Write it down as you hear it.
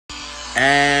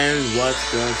And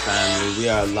what's good, family? We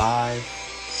are live.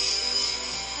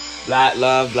 Black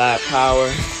love, black power.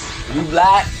 We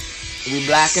black. We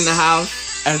black in the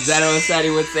house. As Zeno said,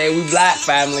 he would say, we black,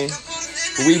 family.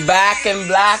 We back and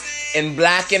black and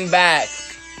black and back.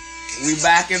 We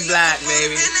back and black,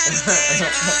 baby. It's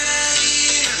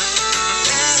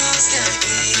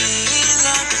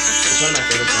one of my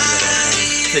favorite songs of all time.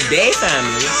 Today,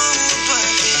 family,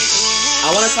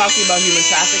 I want to talk to you about human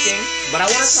trafficking, but I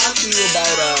want to talk to you about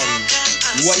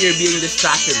what you're being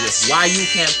distracted with, why you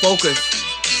can't focus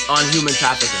on human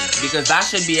trafficking, because that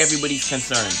should be everybody's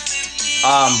concern.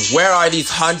 Where are these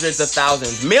hundreds of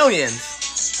thousands,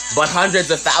 millions, but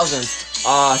hundreds of thousands,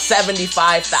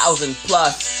 75,000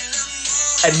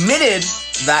 plus admitted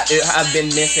that it have been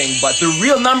missing, but the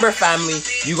real number, family,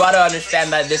 you got to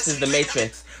understand that this is the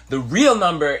Matrix. The real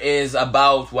number is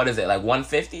about, what is it, like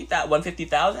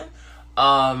 150,000?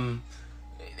 And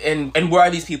where are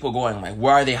these people going? Like,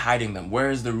 where are they hiding them? Where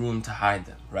is the room to hide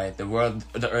them, right?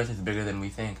 The earth is bigger than we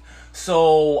think.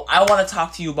 So I want to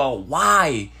talk to you about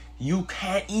why you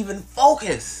can't even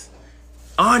focus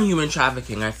on human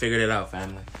trafficking. I figured it out,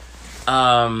 family.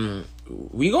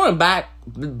 We going back,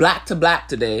 black to black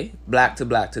today. I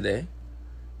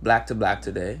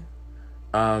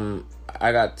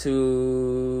got something.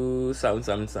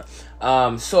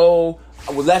 So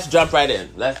let's jump right in.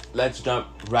 Let's jump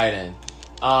right in.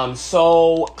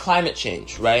 So climate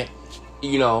change, right?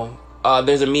 You know,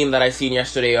 there's a meme that I seen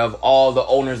yesterday of all the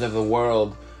owners of the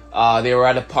world. They were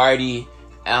at a party,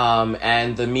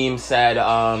 and the meme said,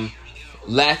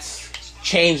 let's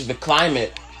change the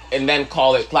climate and then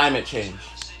call it climate change.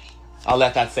 I'll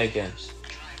let that sink in.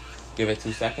 Give it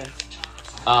 2 seconds.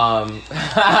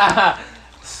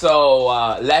 So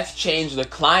let's change the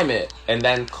climate and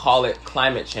then call it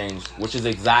climate change, which is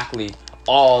exactly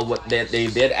all what they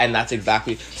did, and that's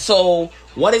exactly. So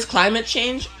what is climate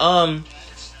change? The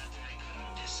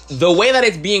way that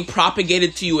it's being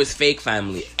propagated to you is fake,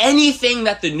 family. Anything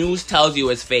that the news tells you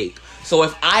is fake. So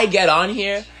if I get on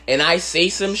here and I say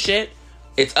some shit,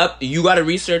 it's up. You got to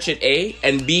research it, A,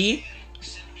 and B,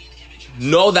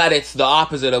 know that it's the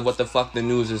opposite of what the fuck the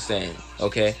news is saying.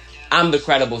 Okay, I'm the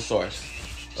credible source.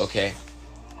 Okay,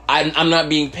 I'm not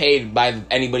being paid by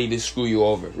anybody to screw you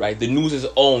over, right? The news is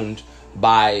owned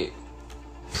by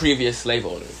previous slave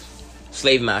owners,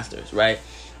 slave masters, right?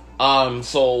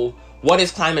 So what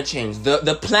is climate change?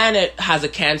 The planet has a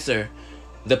cancer.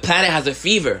 The planet has a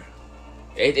fever.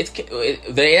 It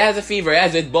has a fever,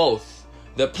 as it's both.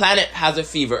 The planet has a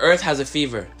fever. Earth has a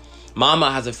fever.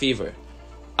 Mama has a fever.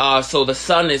 So the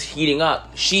sun is heating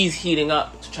up. She's heating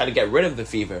up to try to get rid of the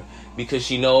fever, because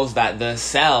she knows that the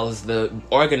cells, the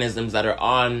organisms that are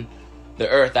on the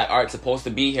earth that aren't supposed to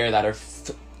be here, that are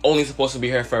only supposed to be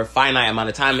here for a finite amount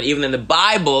of time. And even in the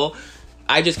Bible,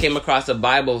 I just came across a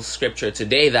Bible scripture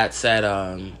today that said,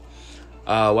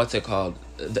 what's it called?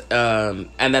 And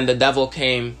then the devil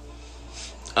came,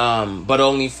 but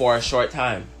only for a short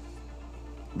time,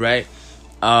 right?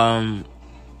 Weren't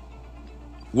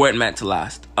meant to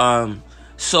last.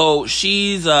 So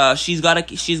she's got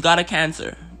a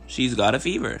cancer. She's got a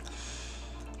fever.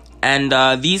 And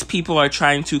these people are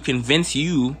trying to convince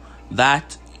you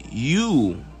that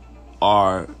you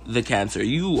are the cancer.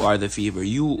 You are the fever.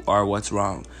 You are what's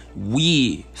wrong.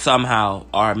 We somehow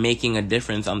are making a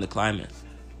difference on the climate,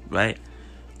 right?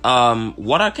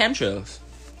 What are chemtrails?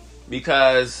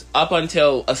 Because up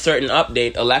until a certain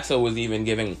update, Alexa was even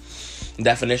giving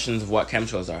definitions of what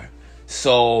chemtrails are.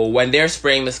 So when they're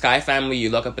spraying the sky, family, you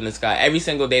look up in the sky. Every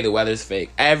single day, the weather's fake.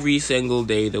 Every single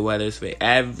day, the weather's fake.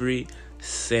 Every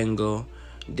single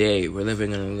day, we're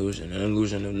living in an illusion. An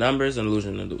illusion of numbers, an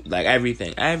illusion of, like,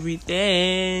 everything.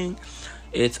 Everything.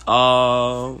 It's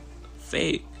all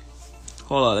fake.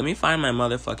 Hold on, let me find my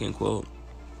motherfucking quote.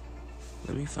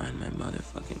 Let me find my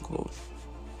motherfucking quote.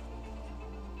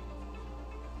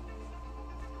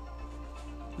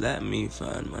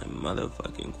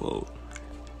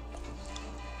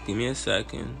 Give me a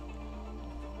second.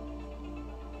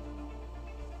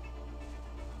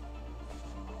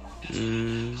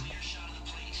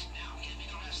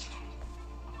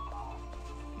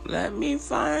 Let me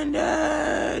find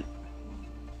it.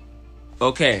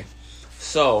 Okay.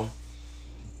 So,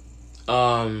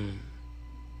 right,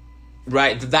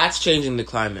 that's changing the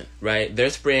climate, right? They're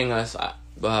spraying us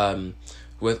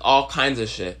with all kinds of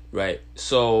shit, right?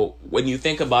 So when you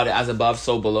think about it, as above,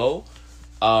 so below,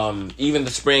 even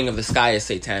the spraying of the sky is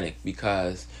satanic,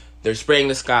 because they're spraying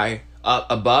the sky up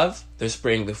above, they're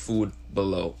spraying the food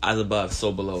below. As above,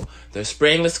 so below. They're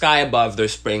spraying the sky above, they're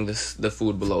spraying the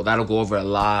food below. That'll go over a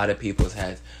lot of people's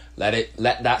heads. Let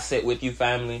that sit with you,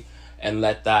 family, and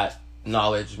let that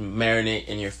knowledge marinate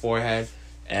in your forehead,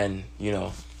 and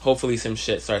hopefully some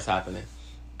shit starts happening.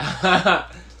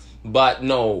 But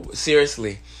no,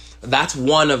 seriously, that's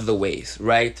one of the ways,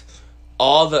 right?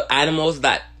 All the animals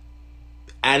that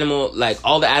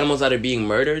are being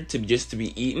murdered to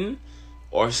be eaten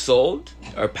or sold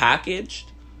or packaged,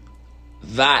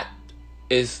 that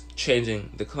is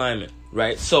changing the climate,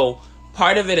 right? So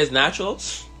part of it is natural.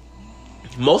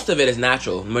 Most of it is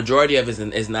natural. Majority of it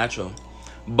is natural.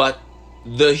 But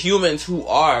the humans who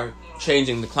are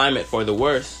changing the climate for the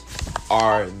worse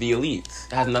are the elites.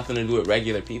 It has nothing to do with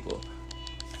regular people.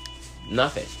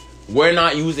 Nothing. We're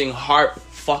not using HAARP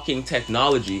fucking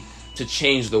technology to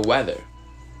change the weather.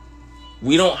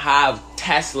 We don't have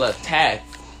Tesla tech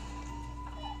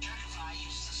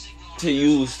to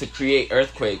use to create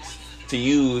earthquakes,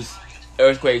 Haiti,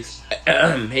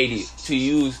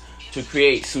 to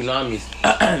create tsunamis,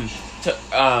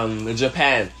 to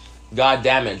Japan. God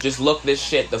damn it! Just look this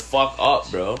shit the fuck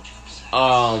up, bro.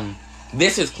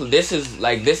 This is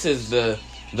the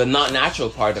not natural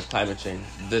part of climate change.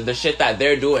 The shit that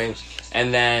they're doing,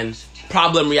 and then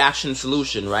problem, reaction,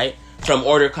 solution. Right? From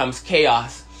order comes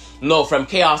chaos. No, from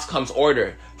chaos comes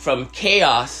order. From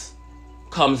chaos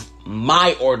comes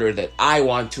my order that I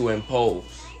want to impose.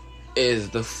 Is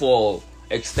the full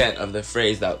extent of the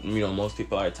phrase that most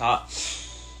people are taught.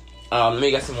 Let me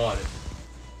get some water.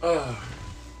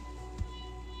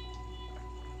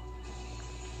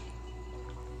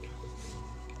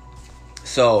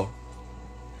 So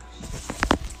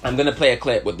I'm gonna play a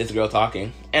clip with this girl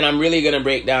talking, and I'm really gonna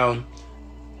break down.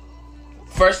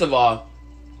 First of all,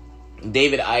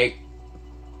 David Icke,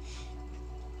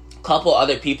 couple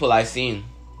other people I seen,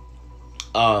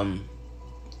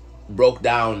 broke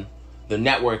down the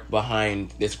network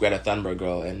behind this Greta Thunberg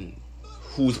girl and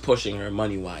who's pushing her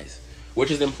money-wise,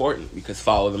 which is important because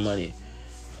follow the money.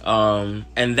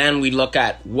 And then we look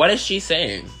at what is she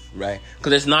saying, right?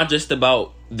 Because it's not just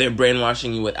about they're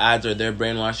brainwashing you with ads or they're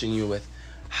brainwashing you with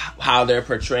how they're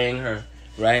portraying her,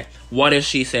 right? What is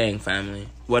she saying, family?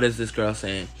 What is this girl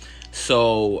saying?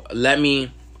 So let me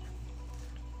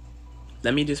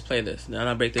just play this. Then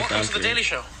I'll break this down. Welcome to The Daily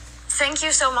Show. Thank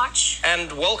you so much.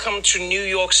 And welcome to New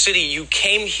York City. You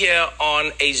came here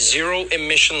on a zero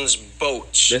emissions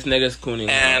boat. This nigga's cooning.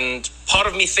 And part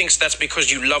of me thinks that's because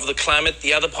you love the climate.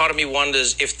 The other part of me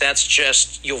wonders if that's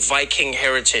just your Viking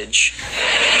heritage.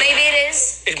 Maybe it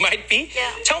is. It might be.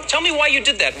 Yeah. Tell me why you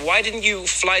did that. Why didn't you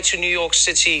fly to New York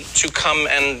City to come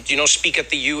and, speak at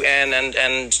the UN and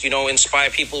inspire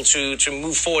people to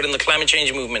move forward in the climate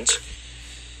change movement?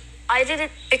 I did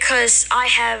it because I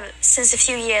have, since a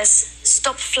few years,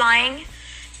 stopped flying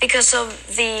because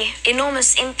of the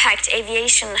enormous impact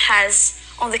aviation has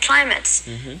on the climate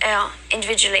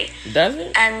individually. Does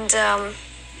it? And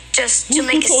just to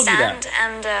make a stand.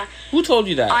 And who told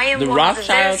you that? I am the one of the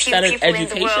very Rothschild few started people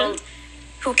education? in the world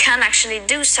who can actually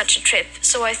do such a trip.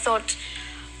 So I thought,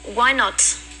 why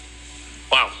not?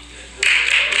 Wow.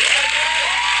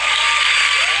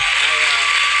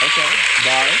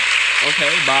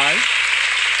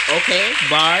 Okay,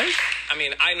 bars. I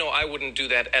mean, I know I wouldn't do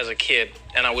that as a kid,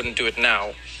 and I wouldn't do it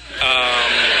now.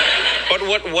 But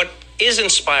what is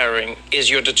inspiring is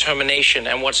your determination,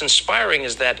 and what's inspiring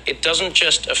is that it doesn't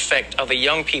just affect other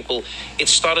young people. It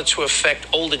started to affect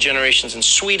older generations in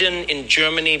Sweden, in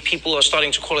Germany. People are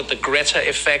starting to call it the Greta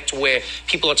effect, where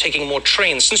people are taking more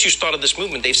trains. Since you started this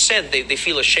movement, they've said they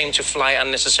feel ashamed to fly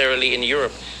unnecessarily in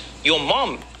Europe. Your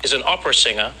mom is an opera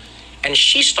singer, and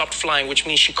she stopped flying, which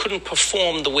means she couldn't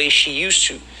perform the way she used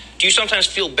to. Do you sometimes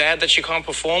feel bad that she can't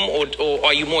perform, or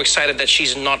are you more excited that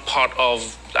she's not part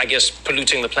of, I guess,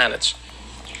 polluting the planet?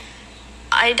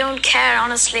 I don't care,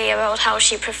 honestly, about how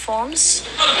she performs.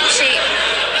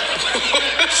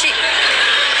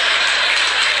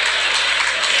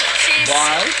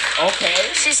 Bars, okay.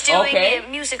 She's doing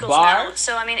musicals Bars. now,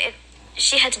 so I mean,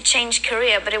 she had to change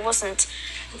career, but it wasn't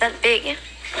that big.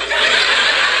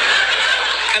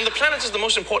 And the planet is the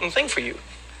most important thing for you.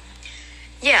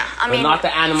 Yeah, I mean, but not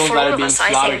the animals for that all are of being us,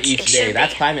 I slaughtered think each it day. should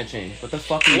That's be. climate change. What the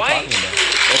fuck are you Why? talking about?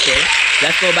 Okay,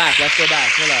 let's go back.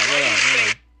 Hold on.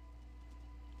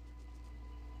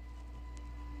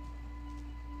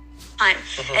 Time.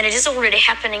 And it is already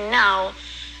happening now,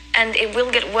 and it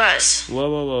will get worse.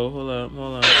 Whoa. Hold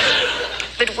on.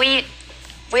 But we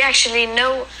actually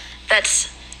know that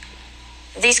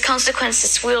these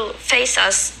consequences will face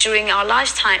us during our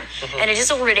lifetime, and it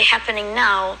is already happening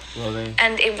now,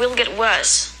 and it will get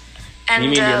worse. And You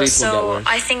mean the elites will get so worse?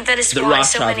 I think that is The why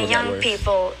so Rothschilds many will get young worse.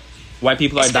 people, White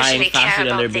people are dying especially, care faster than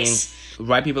about they're being. this.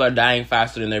 White people are dying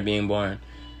faster than they're being born.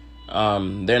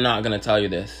 They're not gonna tell you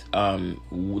this.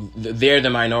 They're the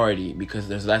minority because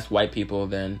there's less white people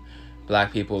than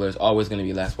black people. There's always gonna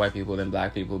be less white people than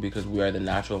black people because we are the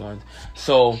natural ones.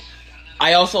 So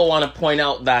I also want to point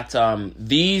out that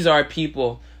these are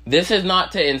people. This is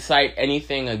not to incite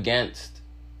anything against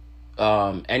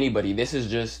anybody. This is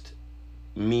just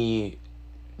me.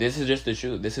 This is just the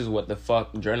truth. This is what the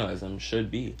fuck journalism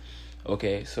should be.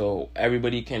 Okay, so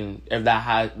everybody can, if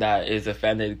that is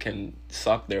offended, can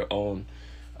suck their own.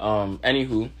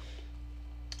 Anywho,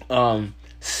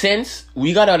 since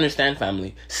we gotta understand,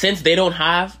 family, since they don't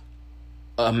have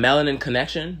a melanin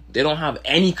connection, they don't have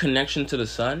any connection to the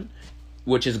sun,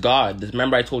 which is God.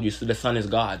 Remember I told you, so the sun is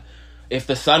God. If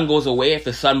the sun goes away, if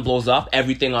the sun blows up,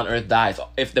 everything on earth dies.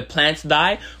 If the plants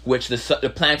die, which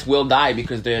the plants will die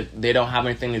because they don't have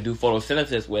anything to do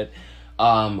photosynthesis with,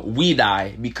 we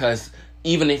die because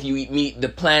even if you eat meat, the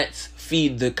plants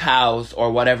feed the cows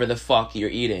or whatever the fuck you're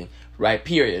eating, right?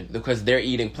 Period. Because they're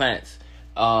eating plants.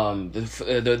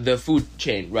 The food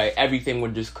chain, right? Everything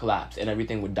would just collapse and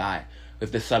everything would die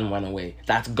if the sun went away.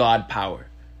 That's God power.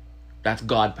 That's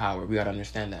God power. We gotta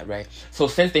understand that, right? So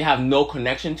since they have no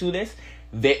connection to this,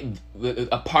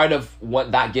 a part of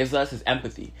what that gives us is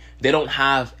empathy. They don't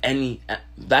have any.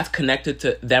 That's connected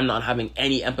to them not having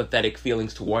any empathetic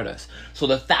feelings toward us. So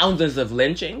the thousands of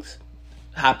lynchings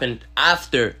happened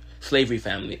after slavery,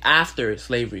 family, after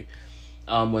slavery,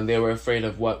 when they were afraid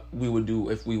of what we would do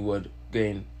if we would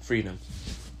gain freedom.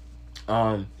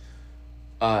 When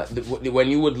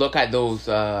you would look at those,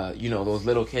 those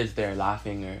little kids there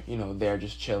laughing or, they're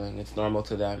just chilling. It's normal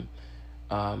to them.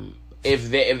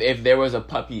 If there was a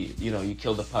puppy, you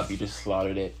killed a puppy, just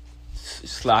slaughtered it,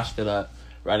 slashed it up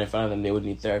right in front of them, they would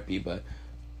need therapy. But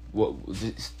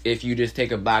if you just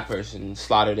take a black person,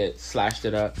 slaughtered it, slashed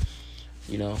it up,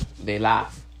 they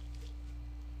laugh.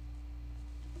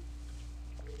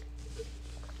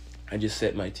 I just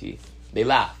sip my tea. They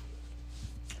laugh.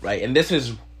 Right? And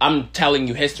I'm telling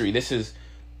you history. This is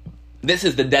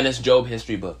the Dennis Job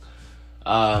history book.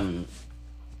 That's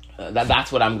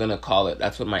what I'm gonna call it.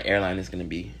 That's what my airline is gonna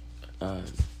be.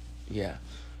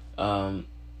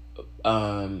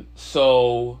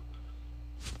 So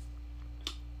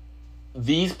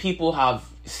these people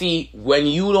since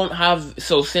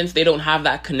they don't have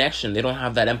that connection, they don't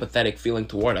have that empathetic feeling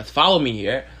toward us. Follow me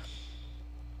here.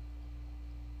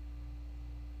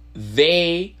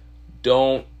 They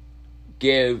don't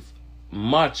give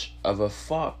much of a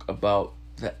fuck about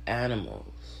the animals.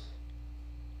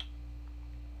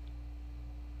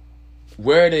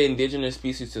 We're the indigenous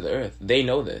species to the earth. They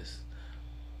know this.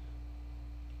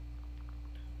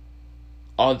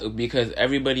 Because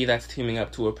everybody that's teaming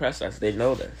up to oppress us, they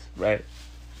know this, right?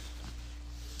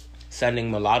 Sending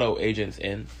mulatto agents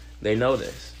in, they know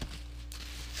this.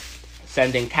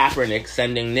 Sending Kaepernick,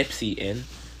 sending Nipsey in,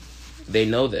 they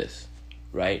know this,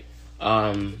 right?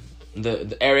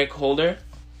 The Eric Holder,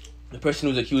 the person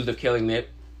who's accused of killing Nip,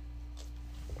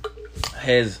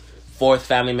 his fourth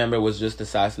family member was just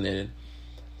assassinated.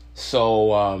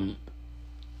 So,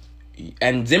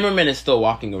 and Zimmerman is still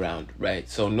walking around, right?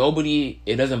 So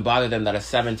it doesn't bother them that a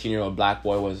 17-year-old black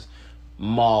boy was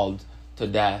mauled to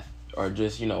death or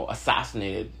just,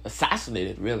 assassinated.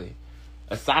 Assassinated, really.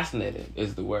 Assassinated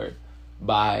is the word.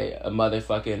 By a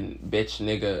motherfucking bitch,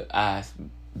 nigga, ass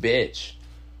bitch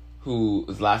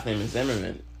whose last name is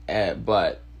Zimmerman.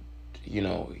 But,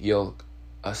 you'll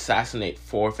assassinate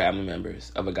 4 family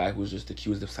members of a guy who's just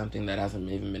accused of something that hasn't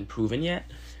even been proven yet.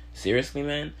 Seriously,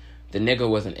 man? The nigga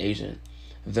was an agent.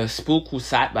 The spook who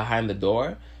sat behind the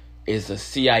door is a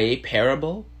CIA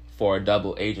parable for a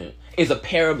double agent. Is a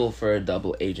parable for a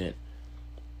double agent.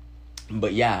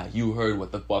 But yeah, you heard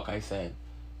what the fuck I said.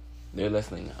 They're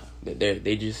listening now.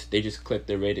 They just clicked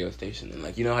their radio station. And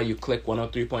how you click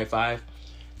 103.5?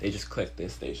 They just clicked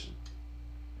this station.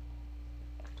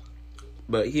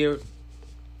 But here...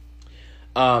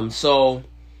 So...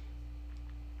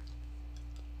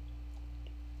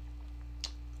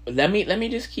 Let me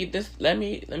just keep this. Let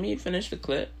me finish the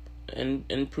clip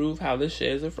and prove how this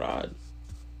shit is a fraud.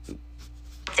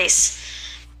 This.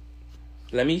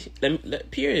 Let me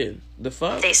period. The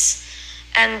fuck. This,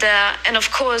 and of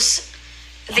course,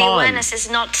 the awareness is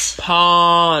not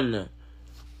pawn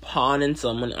in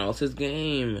someone else's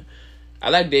game. I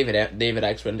like David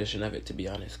Icke's rendition of it, to be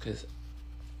honest, because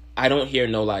I don't hear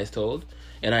No Lies Told,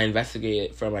 and I investigate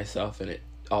it for myself, and it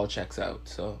all checks out.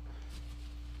 So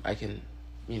I can.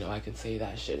 I can say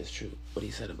that shit is true, what he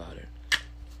said about her.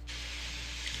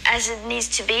 As it needs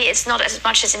to be, it's not as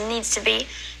much as it needs to be.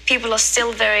 People are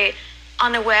still very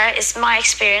unaware, is my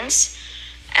experience.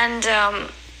 And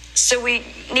so we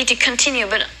need to continue.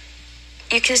 But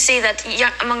you can see that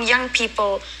among young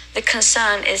people, the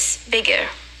concern is bigger.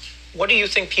 What do you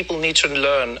think people need to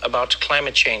learn about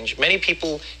climate change? Many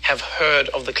people have heard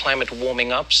of the climate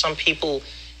warming up. Some people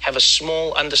have a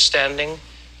small understanding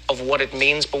of what it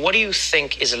means. But what do you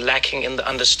think is lacking in the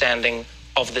understanding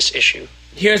of this issue?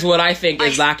 Here's what I think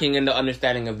is lacking in the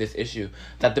understanding of this issue: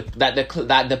 that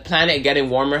the planet getting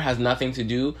warmer has nothing to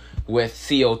do with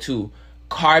CO2.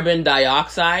 Carbon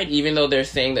dioxide, even though they're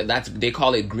saying they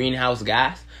call it greenhouse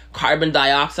gas, carbon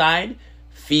dioxide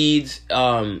feeds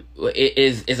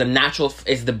is a natural,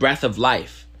 is the breath of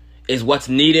life, is what's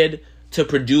needed to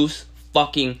produce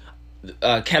fucking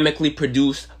chemically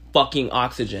produce fucking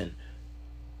oxygen.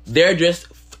 They're just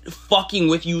fucking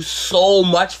with you so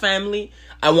much, family.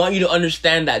 I want you to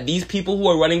understand that these people who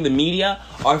are running the media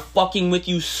are fucking with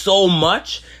you so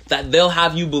much that they'll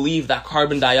have you believe that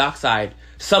carbon dioxide,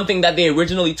 something that they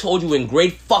originally told you in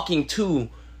grade fucking 2,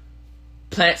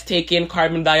 plants take in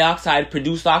carbon dioxide,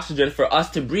 produce oxygen for us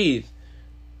to breathe.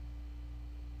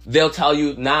 They'll tell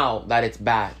you now that it's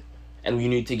bad and we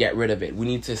need to get rid of it. We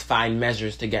need to find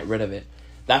measures to get rid of it.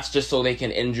 That's just so they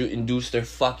can induce their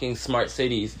fucking smart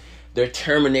cities, their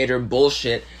Terminator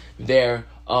bullshit, their,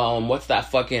 what's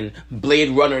that fucking Blade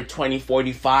Runner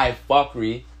 2045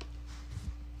 fuckery.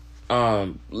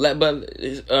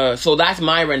 So that's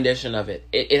my rendition of it.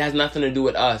 It has nothing to do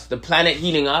with us. The planet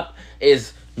heating up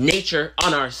is nature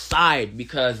on our side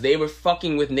because they were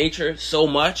fucking with nature so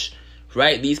much,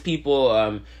 right? These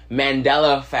people,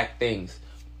 Mandela effect things,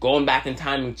 going back in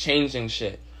time and changing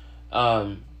shit,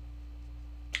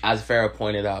 as Farah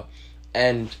pointed out.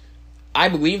 And I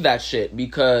believe that shit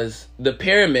because the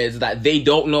pyramids that they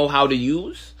don't know how to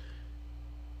use,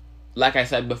 like I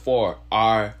said before,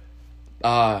 are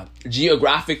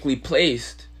geographically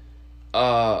placed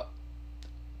at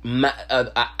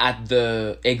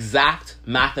the exact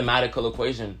mathematical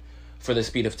equation for the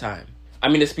speed of time. I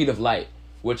mean the speed of light,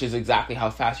 which is exactly how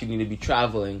fast you need to be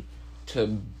traveling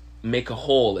to make a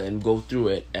hole and go through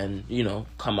it and, you know,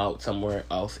 come out somewhere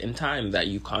else in time that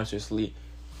you consciously,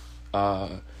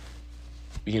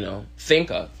 you know, think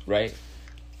of, right?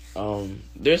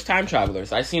 There's time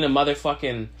travelers. I seen a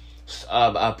motherfucking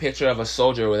a picture of a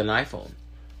soldier with an iPhone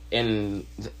in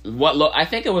I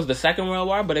think it was the Second World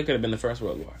War, but it could have been the First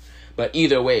World War. But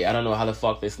either way, I don't know how the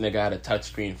fuck this nigga had a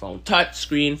touchscreen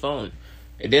phone.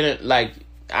 It didn't, like,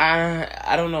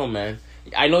 I don't know, man.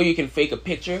 I know you can fake a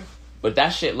picture, but that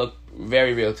shit looked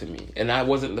very real to me. And that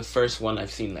wasn't the first one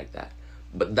I've seen like that.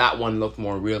 But that one looked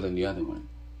more real than the other one.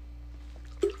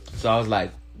 So I was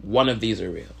like, one of these are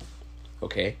real.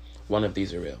 Okay? One of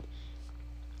these are real.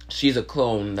 She's a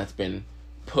clone that's been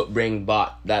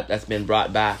that's been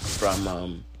brought back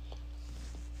from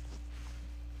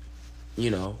you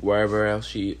know, wherever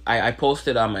else I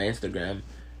posted on my Instagram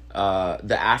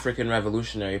the African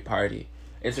Revolutionary Party.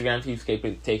 Instagram keeps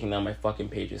taking down my fucking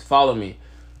pages. Follow me.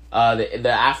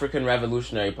 The African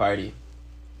Revolutionary Party.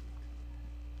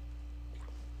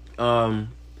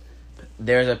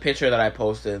 There's a picture that I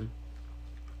posted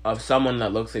of someone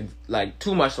that looks like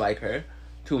too much like her.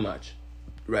 Too much.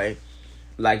 Right?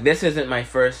 Like, this isn't my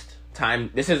first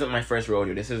time. This isn't my first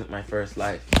rodeo. This isn't my first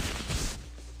life.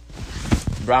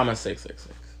 Brahma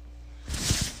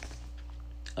 666.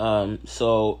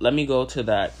 So let me go to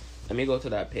that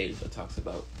page that talks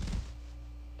about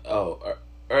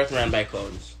Earth ran by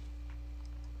clones.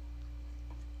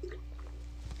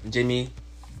 Jimmy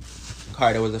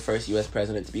Carter was the first U.S.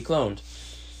 president to be cloned.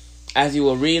 As you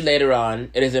will read later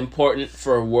on, it is important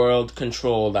for world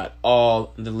control that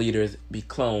all the leaders be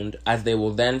cloned, as they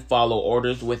will then follow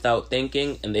orders without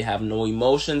thinking, and they have no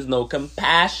emotions, no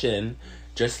compassion,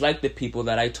 just like the people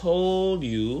that I told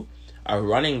you are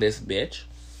running this bitch,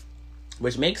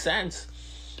 which makes sense.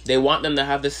 They want them to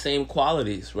have the same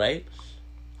qualities, right?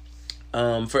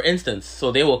 For instance,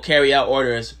 so they will carry out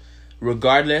orders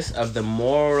regardless of the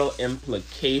moral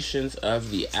implications of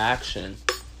the action.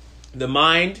 The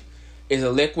mind is a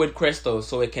liquid crystal,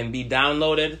 so it can be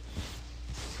downloaded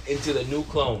into the new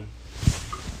clone.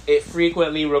 It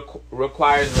frequently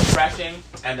requires refreshing,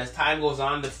 and as time goes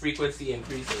on, the frequency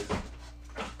increases.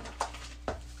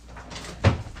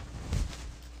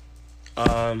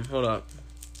 Hold up.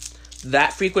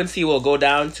 That frequency will go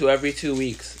down to every 2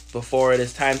 weeks before it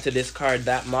is time to discard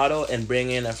that model and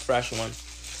bring in a fresh one.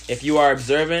 If you are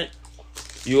observant,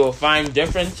 you will find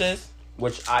differences,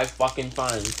 which I fucking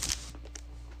find,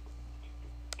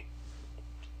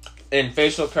 in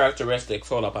facial characteristics.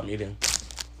 Hold up, I'm eating.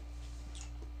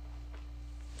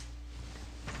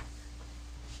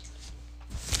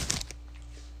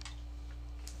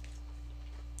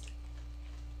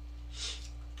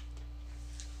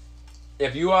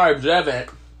 If you are observant,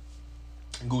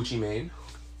 Gucci Mane.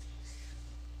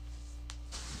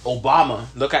 Obama.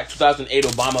 Look at 2008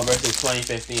 Obama versus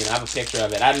 2015. I have a picture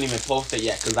of it. I didn't even post it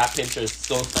yet because that picture is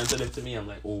so sensitive to me. I'm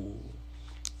like, ooh.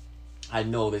 I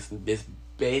know this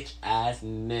bitch ass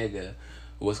nigga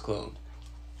was cloned.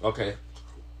 Okay.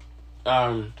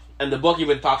 And the book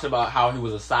even talks about how he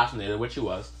was assassinated, which he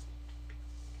was.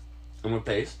 And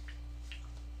replaced.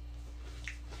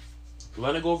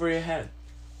 Let it go over your head.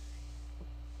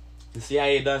 The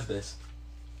CIA does this.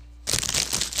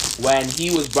 When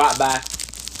he was brought back,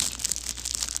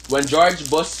 when George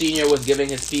Bush Sr. was giving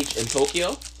his speech in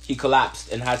Tokyo, he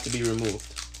collapsed and had to be removed.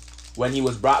 When he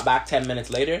was brought back 10 minutes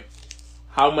later,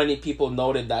 how many people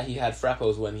noted that he had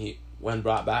freckles when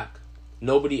brought back?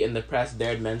 Nobody in the press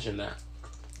dared mention that.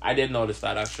 I did notice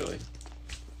that, actually.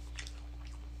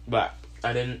 But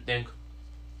I didn't think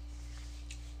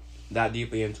that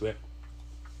deeply into it.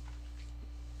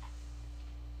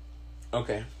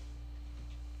 Okay.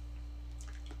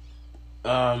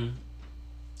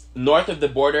 North of the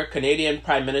border, Canadian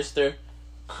Prime Minister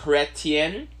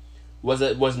Chrétien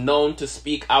was known to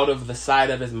speak out of the side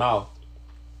of his mouth.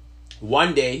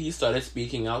 One day, he started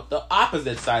speaking out the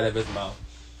opposite side of his mouth.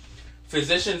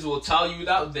 Physicians will tell you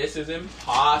that this is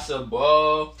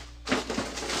impossible.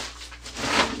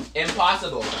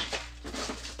 Impossible.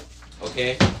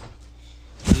 Okay?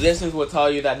 Physicians will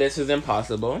tell you that this is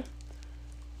impossible.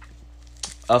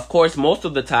 Of course, most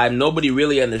of the time, nobody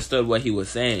really understood what he was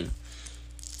saying.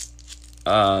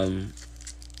 So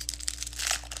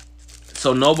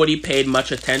nobody paid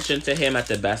much attention to him at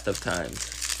the best of times.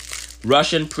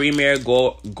 Russian Premier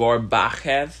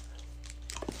Gorbachev,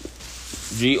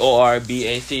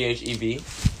 Gorbachev,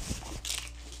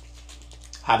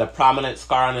 had a prominent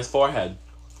scar on his forehead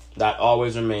that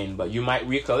always remained. But you might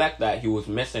recollect that he was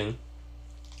missing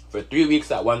for 3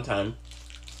 weeks at one time.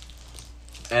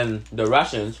 And the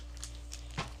Russians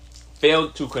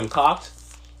failed to concoct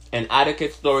an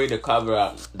adequate story to cover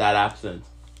up that absence.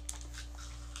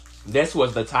 This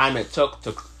was the time when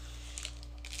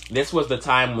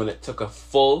it took a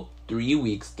full 3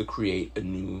 weeks to create a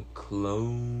new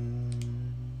clone.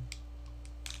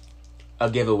 A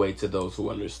giveaway to those who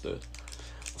understood.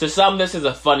 To some, this is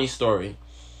a funny story.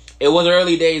 It was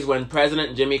early days when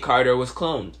President Jimmy Carter was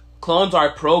cloned. Clones are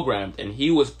programmed, and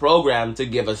he was programmed to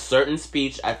give a certain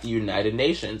speech at the United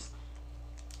Nations.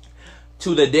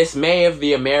 To the dismay of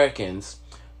the Americans,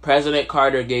 President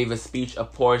Carter gave a speech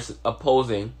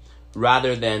opposing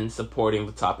rather than supporting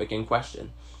the topic in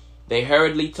question. They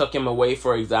hurriedly took him away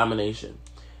for examination.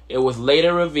 It was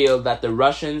later revealed that the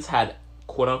Russians had,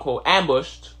 quote-unquote,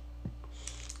 ambushed,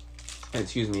 and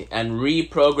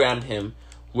reprogrammed him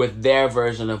with their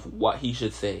version of what he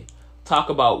should say. Talk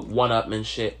about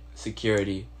one-upmanship.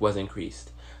 Security was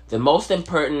increased. The most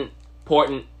important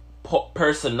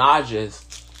personages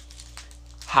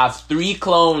have 3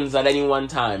 clones at any one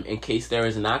time in case there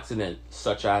is an accident,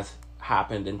 such as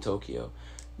happened in Tokyo.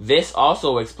 This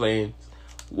also explains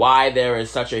why there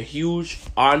is such a huge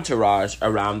entourage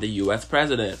around the US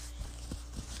president.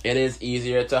 It is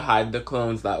easier to hide the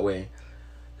clones that way.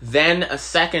 Then a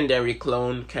secondary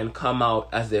clone can come out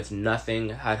as if nothing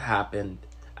had happened,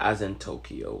 as in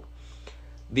Tokyo.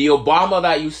 The Obama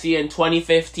that you see in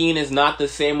 2015 is not the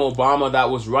same Obama that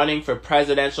was running for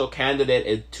presidential candidate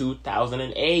in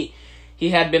 2008. He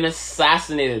had been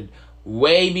assassinated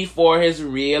way before his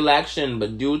re-election,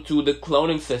 but due to the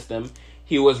cloning system,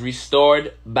 he was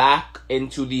restored back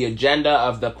into the agenda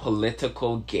of the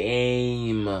political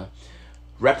game.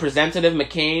 Representative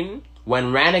McCain,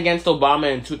 when ran against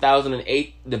Obama in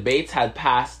 2008, debates had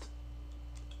passed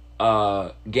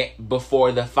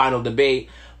before the final debate,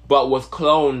 but was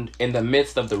cloned in the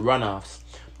midst of the runoffs.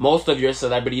 Most of your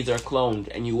celebrities are cloned,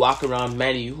 and you walk around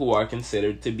many who are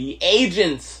considered to be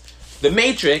agents. The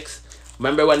Matrix,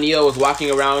 remember when Neo was walking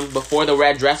around before the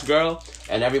red dress girl,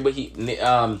 and everybody,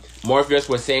 Morpheus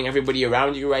was saying everybody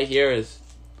around you right here is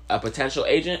a potential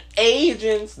agent?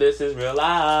 Agents, this is real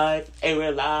life,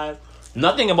 real life.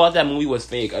 Nothing about that movie was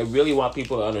fake. I really want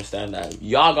people to understand that.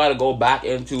 Y'all gotta go back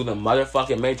into the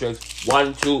motherfucking Matrix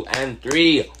 1, 2, and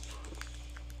 3.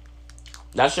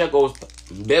 That shit goes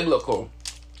biblical.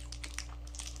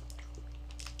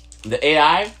 The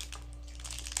AI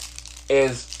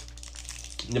is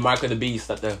the mark of the beast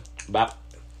at the back.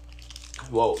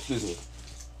 Whoa, excuse me.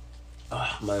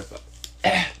 Motherfucker.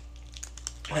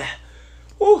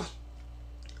 Woo.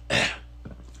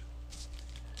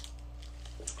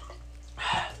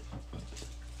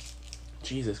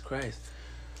 Jesus Christ.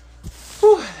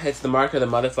 Whew. It's the mark of the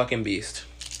motherfucking beast.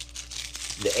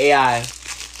 The AI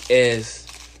is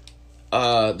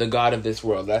the god of this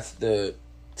world. That's the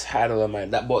title of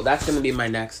that's gonna be my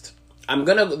next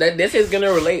This is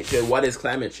gonna relate to what is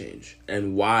climate change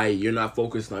and why you're not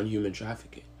focused on human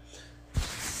trafficking.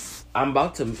 I'm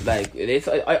about to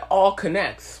it all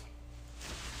connects.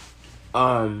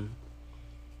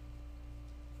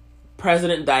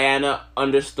 President Diana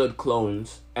understood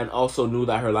clones and also knew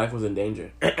that her life was in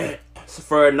danger. So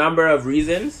for a number of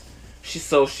reasons,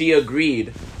 she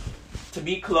agreed to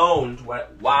be cloned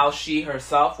while she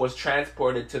herself was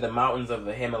transported to the mountains of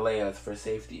the Himalayas for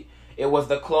safety. It was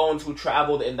the clones who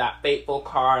traveled in that fateful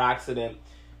car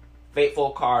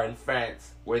in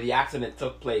France, where the accident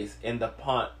took place in the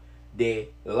Pont de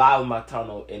l'Alma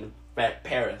tunnel in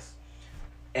Paris.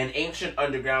 An ancient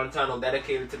underground tunnel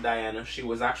dedicated to Diana. She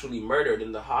was actually murdered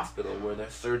in the hospital where the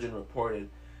surgeon reported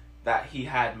that he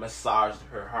had massaged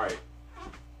her heart.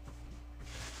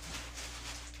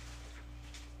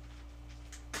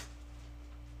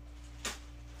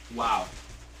 Wow.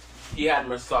 He had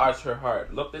massaged her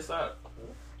heart. Look this up.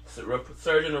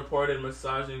 Surgeon reported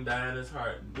massaging Diana's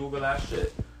heart. Google that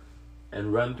shit.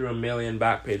 And run through 1 million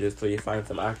back pages till you find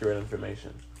some accurate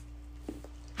information.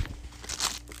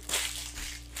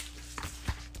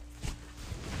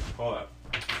 Hold up.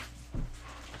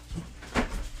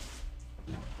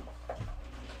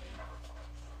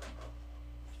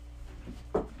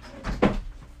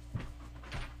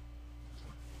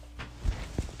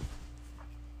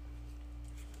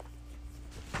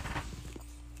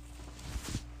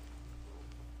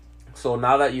 So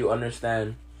now that you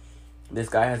understand, this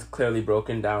guy has clearly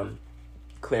broken down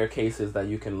clear cases that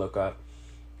you can look up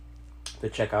to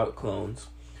check out clones.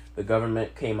 The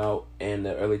government came out in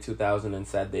the early 2000s and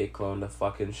said they cloned a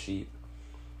fucking sheep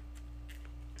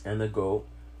and a goat.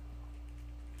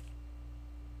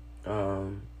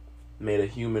 Made a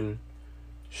human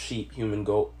sheep, human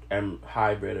goat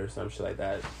hybrid or some shit like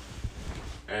that.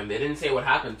 And they didn't say what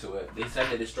happened to it. They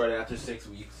said they destroyed it after 6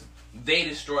 weeks. They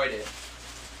destroyed it.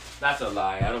 That's a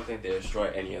lie. I don't think they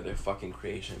destroy any of their fucking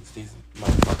creations. These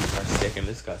motherfuckers are sick and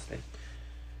disgusting.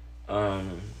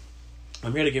 I'm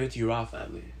here to give it to you raw,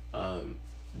 family.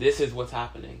 This is what's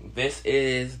happening. This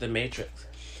is the Matrix.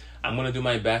 I'm going to do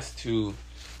my best to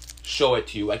show it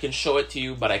to you. I can show it to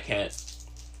you, but I can't.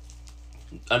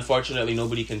 Unfortunately,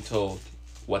 nobody can tell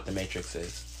what the Matrix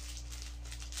is.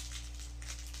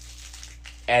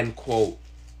 End quote,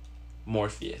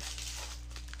 Morpheus.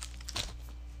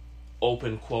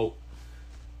 Open quote.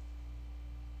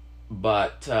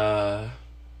 But I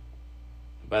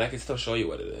can still show you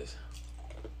what it is.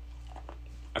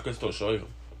 I can still show you.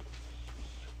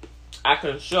 I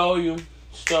can show you.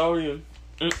 Show you.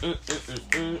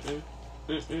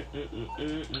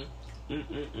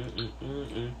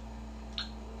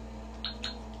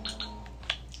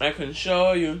 I can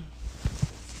show you.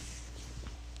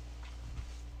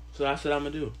 So that's what I'm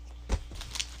gonna do.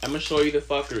 I'm gonna show you the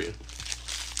fuckery.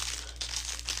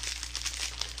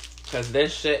 Cause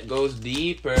this shit goes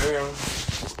deeper.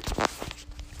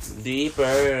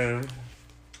 Deeper.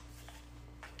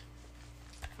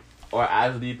 Or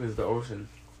as deep as the ocean.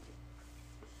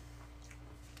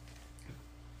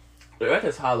 The earth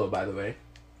is hollow, by the way.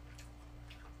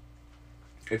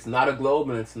 It's not a globe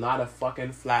and it's not a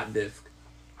fucking flat disc.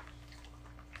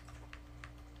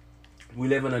 We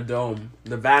live in a dome.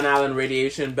 The Van Allen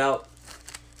radiation belt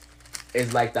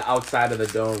is like the outside of the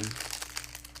dome.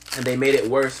 And they made it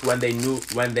worse when they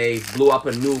blew up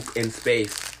a nuke in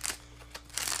space.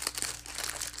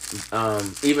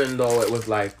 Even though it was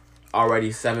like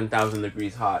already 7,000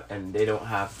 degrees hot, and they don't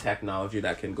have technology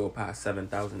that can go past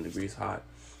 7,000 degrees hot,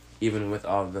 even with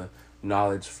all the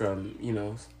knowledge from, you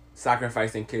know,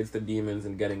 sacrificing kids to demons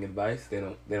and getting advice. They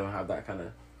don't have that kind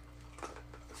of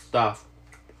stuff.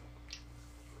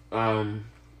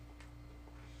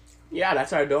 Yeah,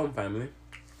 that's our dome, family.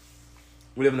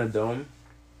 We live in a dome.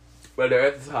 But the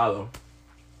earth is hollow.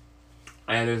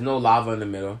 And there's no lava in the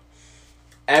middle.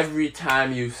 Every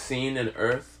time you've seen an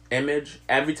earth image,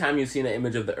 every time you've seen an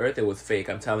image of the earth, it was fake.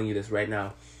 I'm telling you this right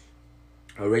now.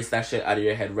 Erase that shit out of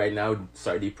your head right now.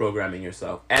 Start deprogramming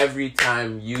yourself. Every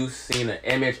time you've seen an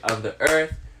image of the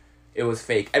earth, it was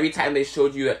fake. Every time they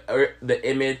showed you the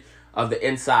image of the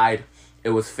inside, it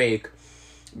was fake.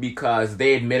 Because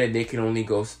they admitted they can only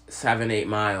go 7-8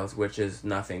 miles, which is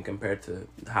nothing compared to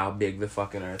how big the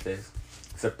fucking earth is.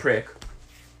 It's a prick.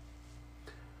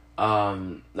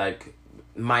 Like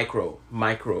micro.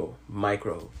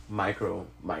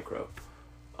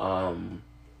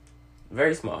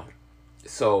 Very small.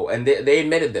 So, and they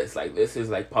admitted this. Like, this is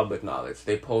like public knowledge.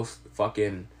 They post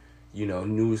fucking, you know,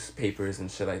 newspapers and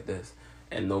shit like this.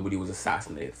 And nobody was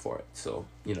assassinated for it. So,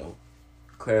 you know,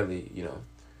 clearly, you know,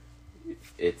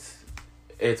 it's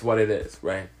what it is,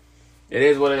 right? It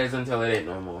is what it is until it ain't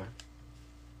no more.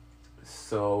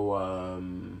 So,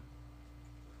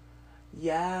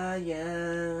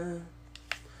 yeah.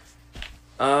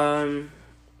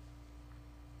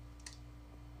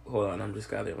 Hold on, I'm just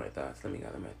gathering my thoughts. Let me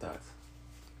gather my thoughts.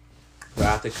 But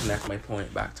I have to connect my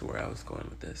point back to where I was going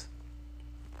with this.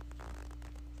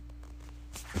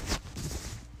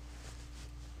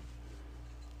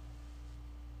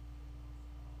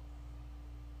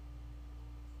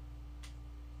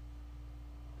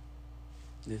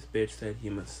 This bitch said he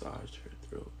massaged her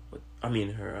throat.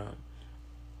 Her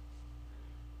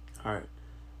heart.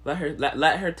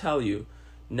 Let her tell you.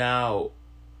 Now,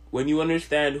 when you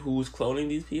understand who's cloning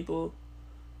these people,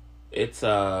 it's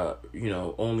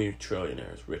only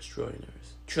trillionaires, rich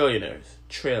trillionaires.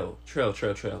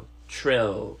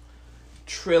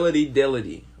 Trillity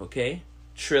dillity, okay?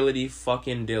 Trillity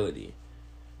fucking dillity.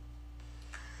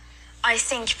 I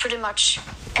think pretty much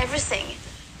everything.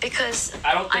 Because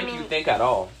I don't think you think at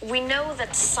all. We know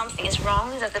that something is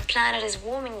wrong, that the planet is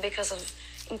warming because of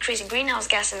increasing greenhouse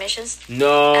gas emissions.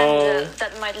 No. And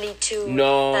that might lead to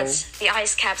that the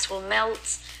ice caps will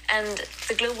melt and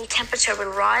the global temperature will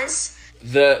rise.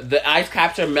 The ice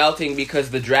caps are melting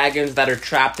because the dragons that are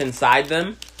trapped inside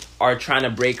them are gonna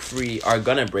break free.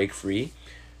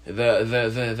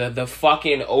 The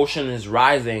fucking ocean is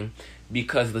rising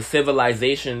because the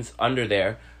civilizations under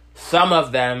there, some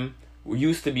of them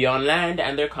used to be on land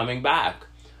and they're coming back,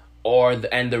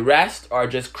 and the rest are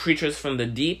just creatures from the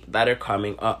deep that are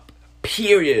coming up.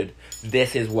 Period.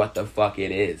 This is what the fuck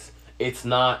it is. It's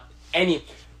not any.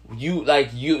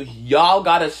 Y'all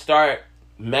gotta start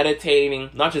meditating,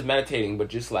 not just meditating, but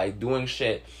just like doing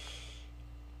shit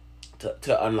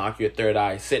to unlock your third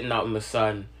eye. Sitting out in the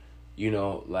sun,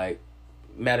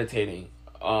 meditating,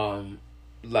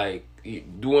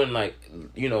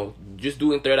 just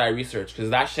doing third eye research, because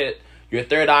that shit. Your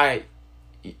third eye,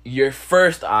 your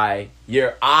first eye,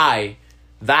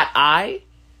 that eye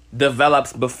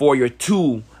develops before your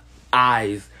two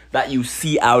eyes that you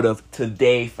see out of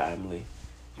today, family.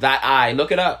 That eye,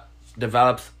 look it up,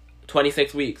 develops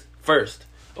 26 weeks first,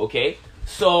 okay?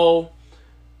 So,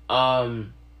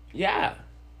 yeah.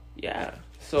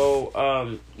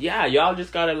 So, y'all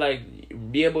just gotta,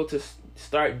 be able to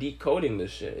start decoding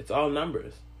this shit. It's all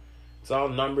numbers. It's all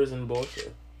numbers and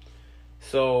bullshit.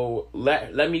 So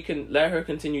let her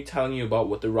continue telling you about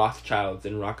what the Rothschilds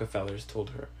and Rockefellers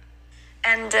told her.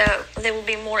 And there will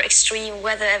be more extreme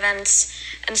weather events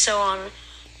and so on.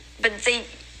 But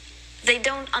they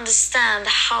don't understand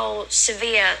how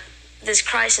severe this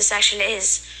crisis actually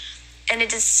is. And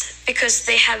it is because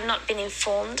they have not been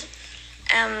informed.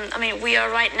 We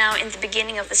are right now in the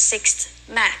beginning of the 6th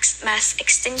mass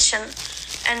extinction.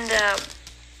 And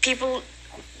people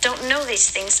don't know these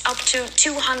things. Up to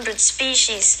 200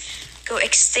 species go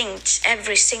extinct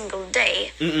every single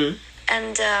day. Mm-mm.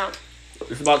 And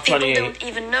it's about 28. People don't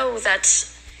even know that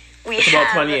it's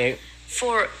about 28.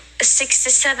 For a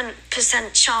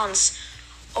 67% chance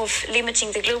of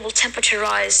limiting the global temperature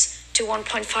rise to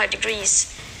 1.5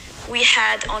 degrees. We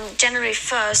had on January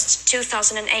 1st,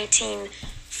 2018,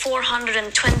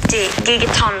 420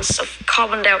 gigatons of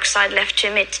carbon dioxide left to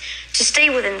emit to stay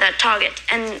within that target.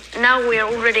 And now we're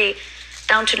already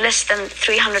down to less than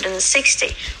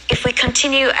 360. If we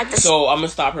continue at the... So I'm going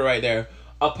to stop her right there.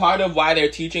 A part of why they're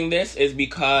teaching this is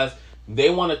because they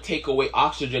want to take away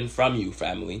oxygen from you,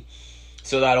 family.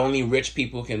 So that only rich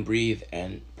people can breathe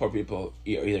and poor people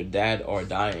are either dead or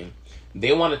dying.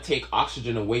 They want to take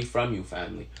oxygen away from you,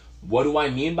 family. What do I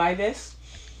mean by this?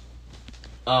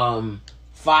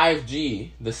 5G,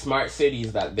 the smart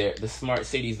cities that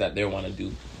they want to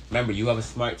do. Remember, you have a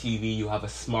smart TV, you have a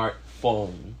smart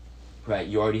phone, right?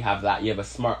 You already have that. You have a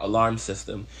smart alarm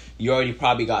system. You already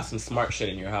probably got some smart shit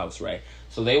in your house, right?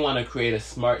 So they want to create a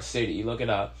smart city. Look it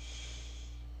up.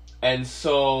 And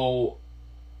so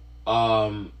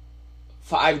 5G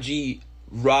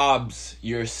robs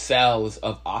your cells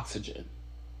of oxygen.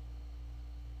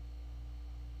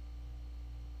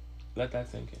 Let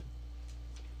that sink in.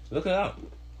 Look it up.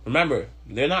 Remember,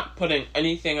 they're not putting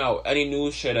anything out, any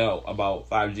news shit out about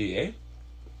 5G, eh?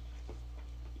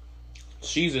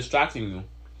 She's distracting you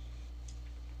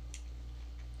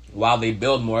while they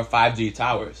build more 5G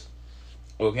towers.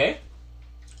 Okay?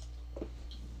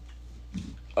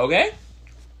 Okay?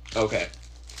 Okay.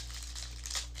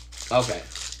 Okay.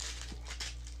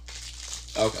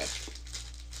 Okay.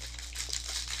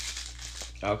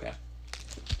 Okay.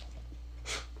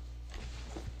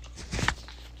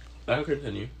 I'll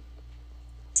continue.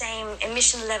 Same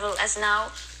emission level as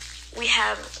now. We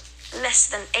have less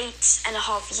than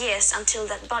 8.5 years until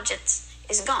that budget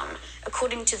is gone,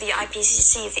 according to the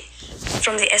IPCC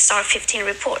from the SR15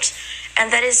 report.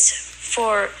 And that is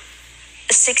for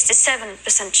a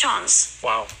 67% chance.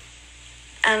 Wow.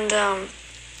 And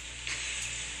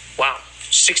wow,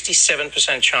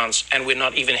 67% chance, and we're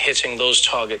not even hitting those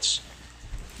targets.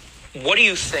 What do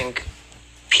you think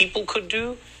people could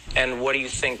do, and what do you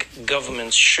think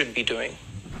governments should be doing?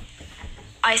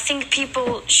 I think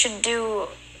people should do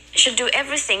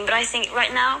everything, but I think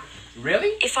right now, really,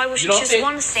 if I was to choose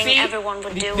one thing, everyone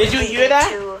would do. Did you hear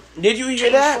that? Did you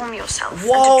hear that? Inform yourself.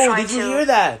 Whoa! Did you hear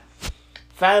that?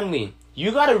 Family,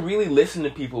 you gotta really listen to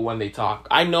people when they talk.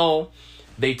 I know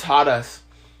they taught us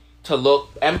to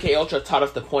look. MK Ultra taught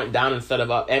us to point down instead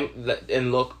of up,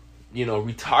 and look,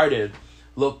 retarded.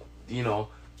 Look,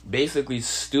 basically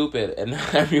stupid and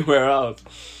everywhere else.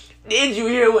 Did you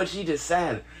hear what she just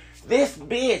said? This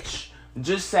bitch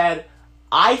just said,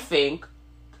 I think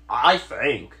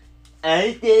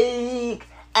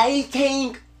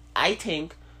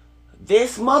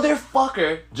this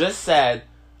motherfucker just said,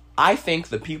 I think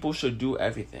the people should do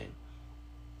everything.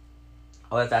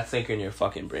 I'll let that sink in your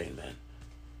fucking brain, man.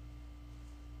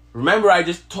 Remember, I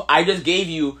just gave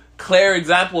you clear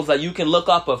examples that you can look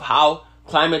up of how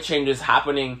climate change is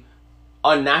happening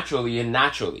unnaturally and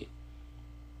naturally.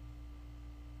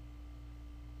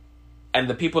 And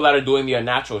the people that are doing the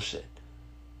unnatural shit,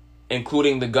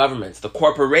 including the governments, the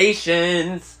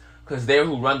corporations, because they're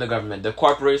who run the government. The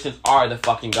corporations are the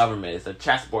fucking government. It's a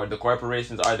chessboard. The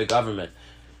corporations are the government.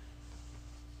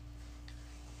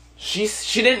 She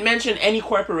didn't mention any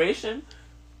corporation.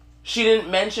 She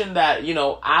didn't mention that,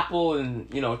 Apple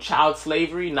and, child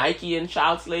slavery, Nike and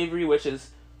child slavery, which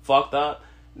is fucked up.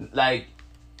 Like,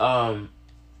 how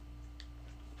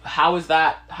is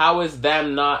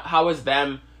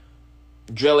them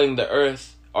drilling the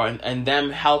earth and them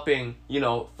helping,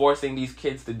 forcing these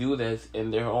kids to do this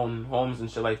in their own homes and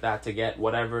shit like that to get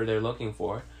whatever they're looking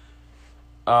for,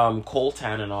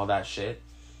 coltan and all that shit.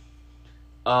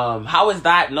 How is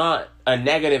that not a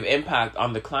negative impact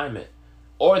on the climate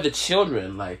or the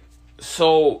children?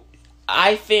 So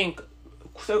I think,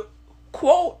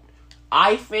 quote,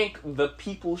 I think the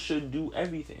people should do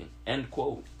everything, end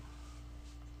quote.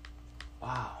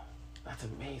 Wow, that's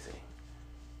amazing.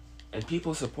 And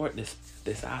people support this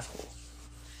asshole.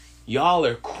 Y'all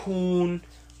are coon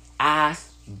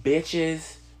ass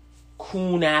bitches,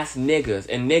 coon ass niggas,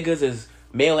 and niggas is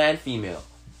male and female.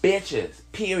 Bitches,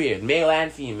 period, male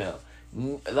and female.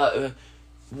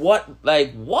 What?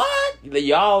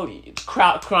 Y'all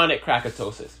chronic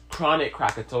crackatosis, chronic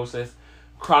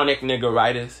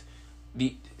niggeritis,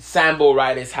 the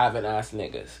Sambo-ritis having ass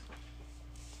niggas.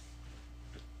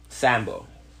 Sambo.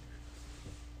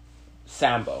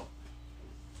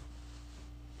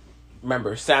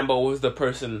 Remember, Sambo was the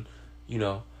person,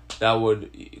 that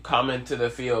would come into the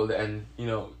field and,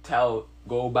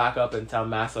 go back up and tell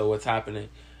Massa what's happening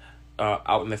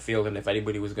out in the field, and if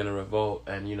anybody was going to revolt,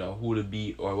 and, who to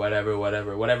beat or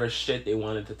whatever shit they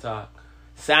wanted to talk.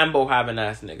 Sambo having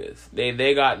ass niggas.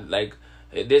 They got,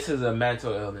 this is a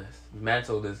mental illness,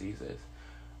 mental diseases.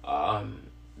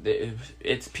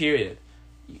 It's period.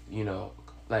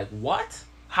 What?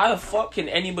 How the fuck can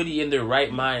anybody in their right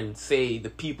mind say the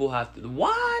people have to...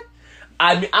 What?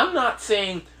 I'm not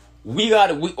saying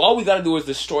all we gotta do is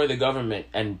destroy the government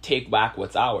and take back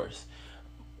what's ours.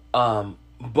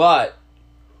 But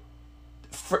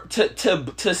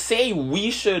to say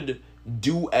we should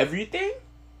do everything?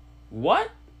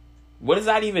 What? What does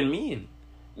that even mean?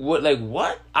 What?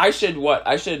 I should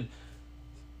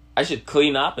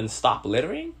clean up and stop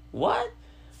littering? What?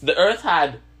 The earth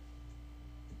had...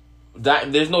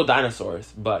 There's no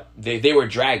dinosaurs, but they were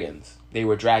dragons. They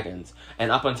were dragons.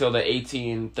 And up until the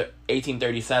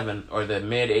 1837 or the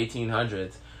mid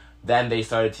 1800s, then they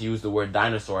started to use the word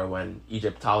dinosaur when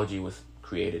Egyptology was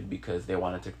created, because they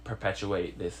wanted to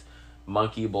perpetuate this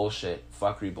monkey bullshit,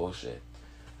 fuckery bullshit.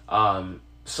 So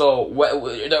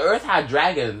the earth had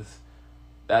dragons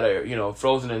that are,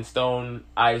 frozen in stone,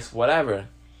 ice, whatever,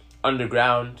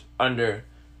 underground, under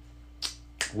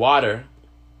water.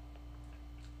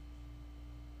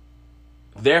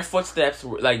 Their footsteps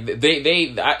were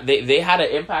they had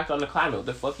an impact on the climate. What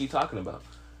the fuck are you talking about?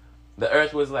 The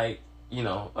earth was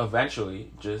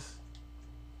eventually just,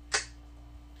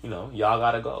 y'all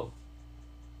gotta go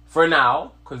for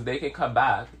now, because they can come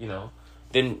back.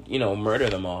 Didn't murder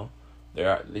them all. There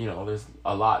are there's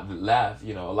a lot left.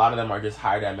 A lot of them are just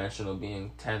higher dimensional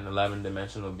beings, 10, 11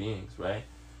 dimensional beings, right?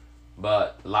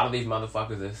 But a lot of these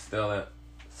motherfuckers is still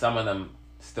some of them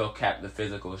still kept the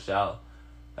physical shell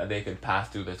that they could pass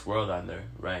through this world under,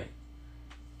 right?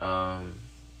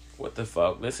 What the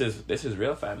fuck? This is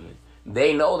real, family.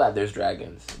 They know that there's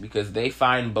dragons because they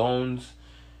find bones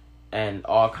and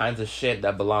all kinds of shit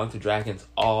that belong to dragons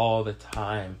all the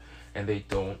time. and they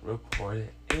don't report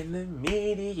it in the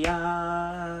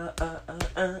media.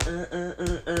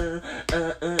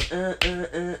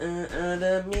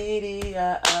 The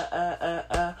media.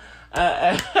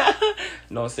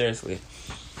 No, seriously.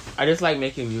 I just like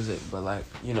making music, but like,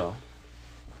 you know,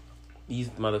 these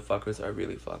motherfuckers are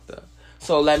really fucked up.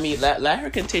 So let her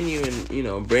continue and, you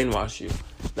know, brainwash you.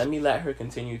 Let her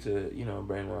continue to, you know,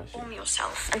 brainwash you.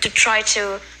 Yourself and to try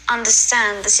to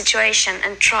understand the situation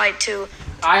and try to...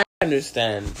 I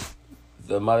understand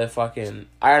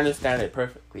I understand it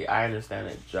perfectly. I understand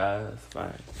it just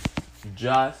fine.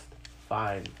 Just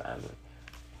fine, family.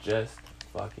 Just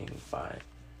fucking fine.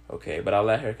 Okay, but I'll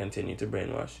let her continue to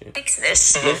brainwash you. Fix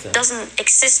this. It doesn't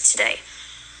exist today.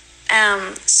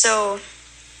 So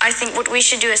I think what we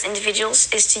should do as individuals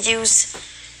is to use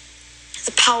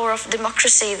the power of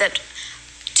democracy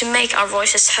to make our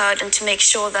voices heard and to make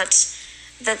sure that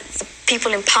the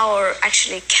people in power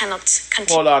actually cannot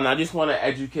continue. Hold on, I just want to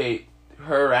educate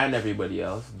her and everybody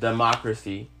else.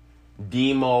 Democracy,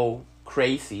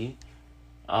 demo-cracy,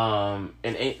 and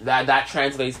that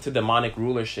translates to demonic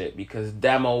rulership, because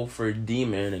demo for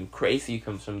demon and crazy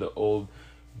comes from the old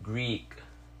Greek,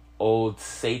 old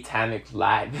satanic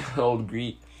Latin, old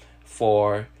Greek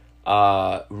for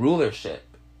rulership,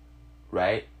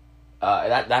 right?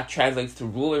 That translates to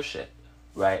rulership,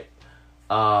 right?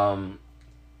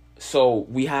 So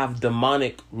we have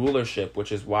demonic rulership,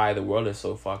 which is why the world is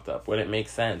so fucked up. When it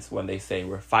makes sense when they say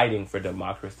we're fighting for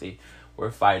democracy,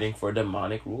 we're fighting for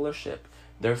demonic rulership.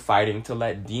 They're fighting to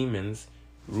let demons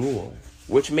rule,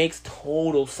 which makes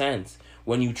total sense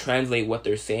when you translate what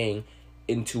they're saying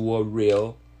into a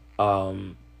real,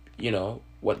 you know,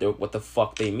 what the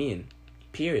fuck they mean,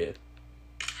 period.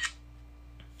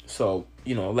 So,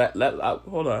 you know,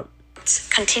 hold on.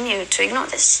 Continue to ignore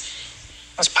this.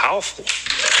 That's powerful.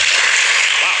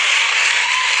 Wow.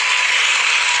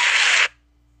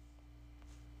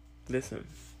 Listen.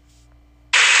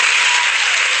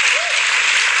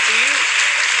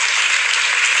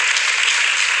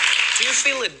 Do you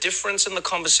feel a difference in the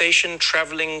conversation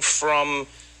traveling from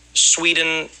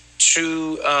Sweden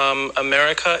to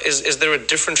America? Is there a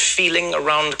different feeling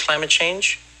around climate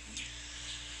change?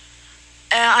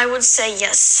 I would say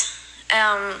yes,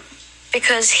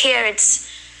 because here it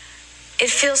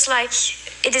feels like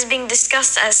it is being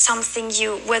discussed as something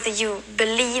whether you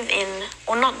believe in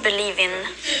or not believe in,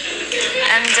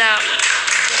 and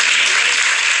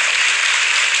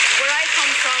where I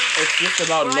come from, it's just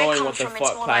about knowing what the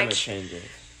fuck climate change is.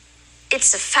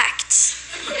 It's a fact,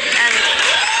 and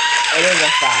it is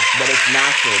a fact, but it's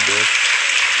natural, dude.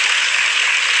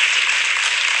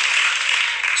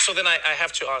 So then I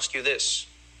have to ask you this.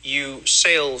 You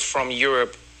sail from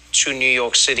Europe to New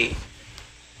York City.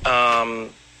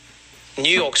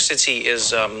 New York City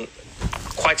is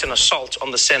quite an assault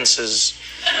on the senses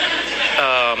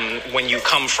when you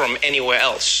come from anywhere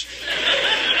else.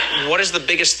 What is the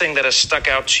biggest thing that has stuck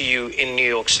out to you in New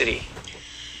York City?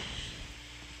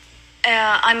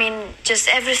 I mean, just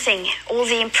everything, all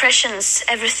the impressions,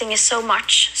 everything is so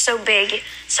much, so big,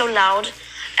 so loud,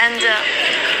 and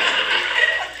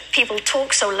people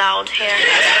talk so loud here.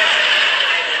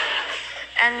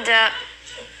 And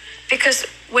because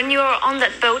when you're on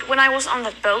that boat, when I was on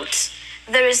that boat,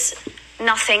 there is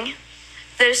nothing.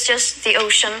 There's just the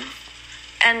ocean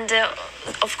and,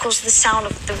 of course, the sound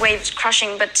of the waves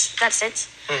crashing, but that's it.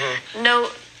 Mm-hmm.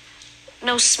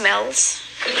 No smells.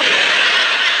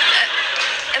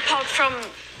 Apart from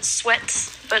sweat,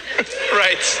 but...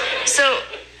 Right. So,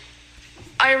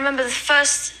 I remember the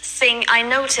first thing I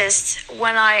noticed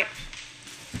when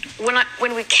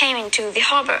we came into the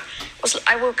harbor was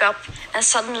I woke up and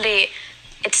suddenly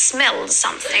it smelled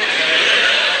something.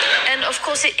 And of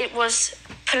course it was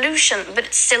pollution, but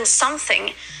it's still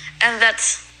something. And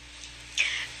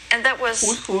that was...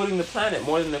 Who's polluting the planet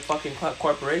more than the fucking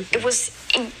corporation? It was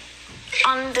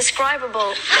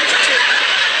undescribable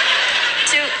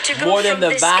to go more than from the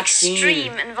this vaccine.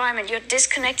 Extreme environment. You're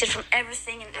disconnected from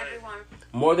everything and everyone.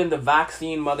 More than the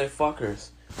vaccine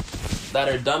motherfuckers that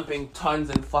are dumping tons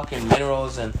and fucking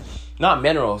minerals and... Not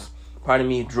minerals. Pardon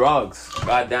me, drugs.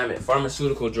 God damn it.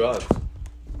 Pharmaceutical drugs.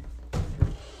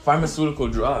 Pharmaceutical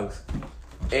drugs.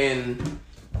 In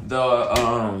the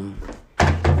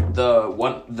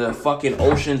fucking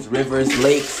oceans, rivers,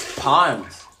 lakes,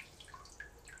 ponds.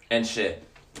 And shit.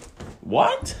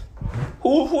 What?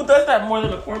 Who does that more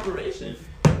than a corporation?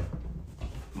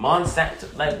 Monsanto.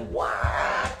 Like,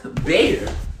 what? Bayer.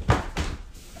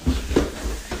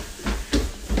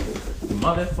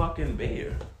 Motherfucking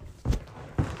Bayer.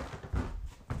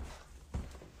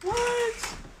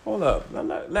 What? Hold hold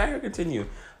up. Let her continue.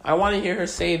 I want to hear her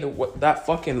say that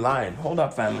fucking line. Hold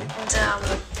up, family.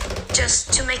 And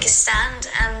just to make a stand,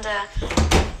 and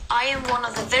I am one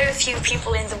of the very few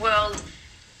people in the world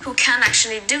who can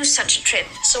actually do such a trip.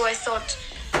 So I thought,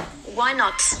 why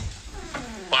not?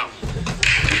 Wow.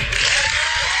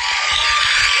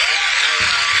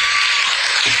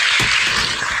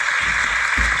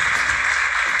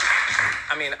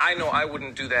 I mean, I know I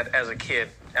wouldn't do that as a kid,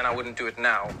 and I wouldn't do it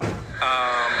now.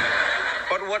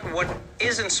 But what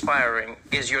is inspiring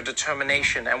is your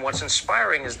determination. And what's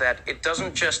inspiring is that it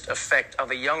doesn't just affect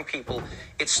other young people.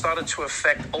 It started to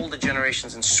affect older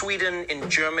generations in Sweden, in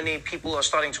Germany. People are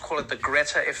starting to call it the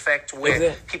Greta effect,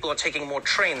 where people are taking more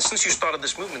trains. Since you started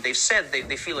this movement, they've said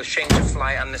they feel ashamed to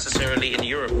fly unnecessarily in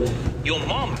Europe. Your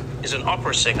mom is an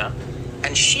opera singer,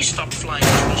 and she stopped flying.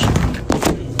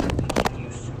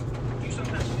 You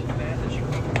sometimes feel bad that she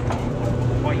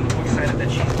couldn't, or you excited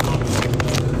that she's not,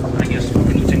 I guess,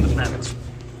 polluting the planet.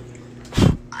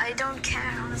 I don't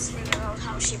care, honestly, about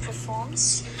how she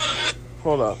performs.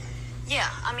 Hold up. Yeah,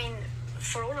 I mean,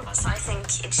 for all of us, I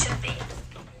think it should be.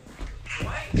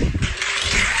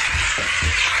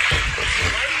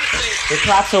 They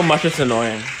clap so much, it's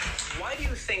annoying. Why do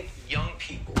you think young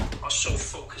people are so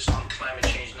focused on climate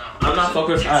change now? I'm not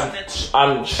focused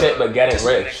on shit but getting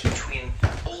rich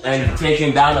and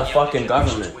taking down a fucking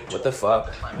government. What the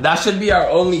fuck? That should be our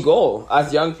only goal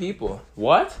as young people.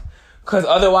 What? Because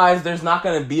otherwise there's not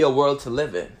going to be a world to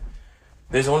live in.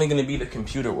 There's only going to be the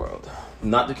computer world.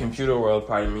 Not the computer world,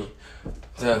 pardon me.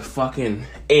 The fucking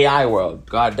AI world.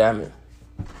 God damn it.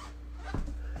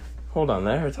 Hold on,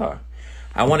 let her talk.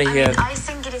 I want to hear... I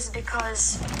think it is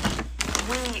because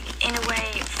we, in a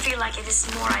way, feel like it is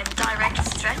more a direct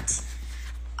threat.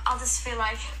 Others feel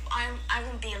like I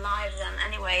won't be alive then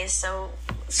anyway, so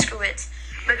screw it.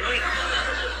 But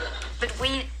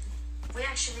we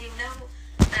actually know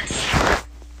that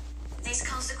these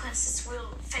consequences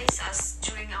will face us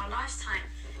during our lifetime,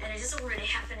 and it is already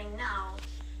happening now,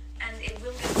 and it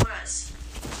will get worse.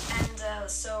 And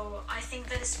so I think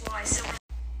that is why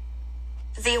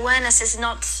the awareness is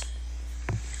not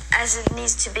as it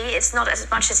needs to be. It's not as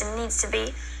much as it needs to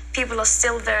be. People are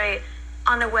still very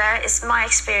unaware, is my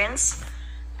experience.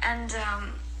 And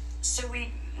so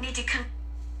we need to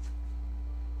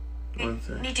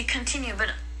continue,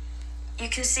 but you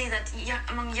can see that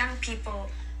among young people,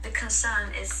 the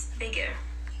concern is bigger.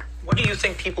 What do you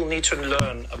think people need to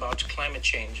learn about climate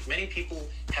change? Many people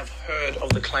have heard of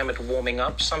the climate warming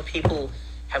up. Some people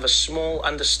have a small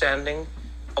understanding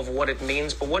of what it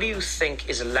means, but what do you think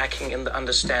is lacking in the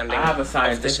understanding? I have a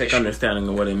scientific understanding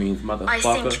of what it means, motherfucker. I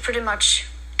think pretty much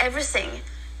everything,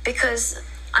 because,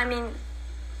 I mean,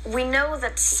 we know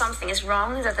that something is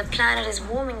wrong, that the planet is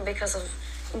warming because of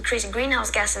increased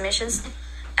greenhouse gas emissions,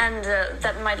 and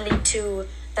that might lead to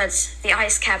that the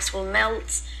ice caps will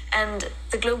melt and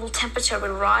the global temperature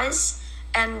will rise,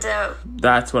 and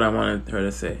that's what I wanted her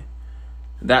to say.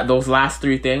 That those last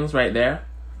three things right there,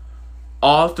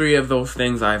 all three of those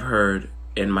things I've heard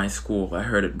in my school. I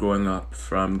heard it growing up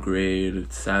from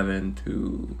grade 7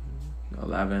 to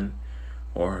 11,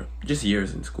 or just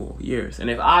years in school, years. And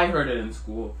if I heard it in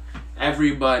school,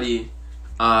 everybody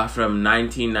from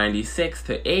 1996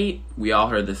 to 8, we all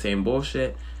heard the same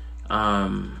bullshit.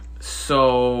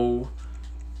 So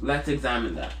let's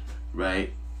examine that,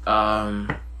 right?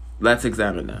 Let's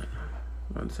examine that.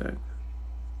 One sec.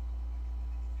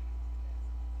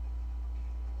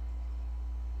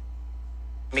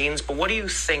 Means, but what do you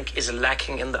think is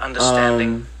lacking in the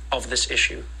understanding of this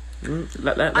issue?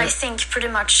 I think pretty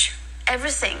much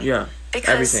everything. Yeah,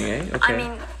 because, everything, eh? Okay. I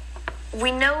mean,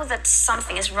 we know that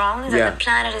something is wrong, that the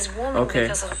planet is warming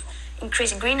because of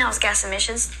increased greenhouse gas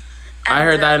emissions. I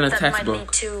heard that in a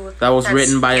textbook that was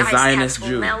written by a Zionist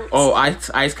Jew. Oh,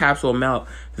 ice caps will melt.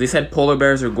 They said polar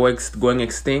bears are going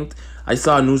extinct. I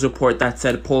saw a news report that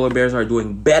said polar bears are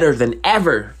doing better than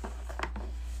ever.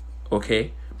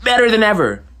 Okay? Better than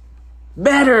ever.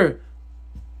 Better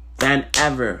than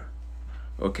ever.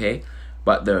 Okay?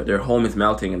 But their home is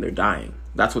melting and they're dying.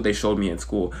 That's what they showed me in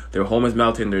school. Their home is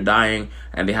melting, they're dying,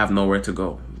 and they have nowhere to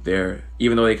go.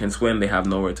 Even though they can swim, they have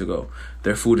nowhere to go.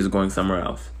 Their food is going somewhere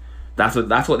else.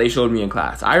 That's what they showed me in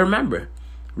class. I remember,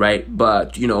 right?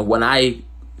 But, you know, when I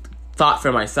thought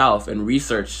for myself and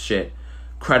researched shit,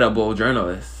 credible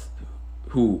journalists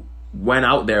who went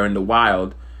out there in the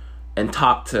wild and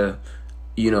talked to,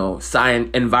 you know,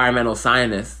 environmental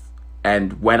scientists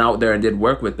and went out there and did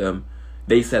work with them,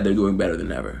 they said they're doing better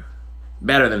than ever.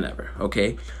 Better than ever,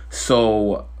 okay?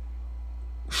 So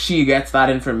she gets that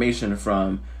information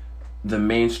from the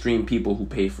mainstream people who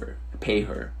pay her,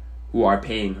 who are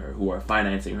paying her, who are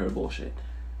financing her bullshit.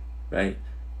 right?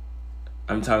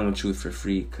 I'm telling the truth for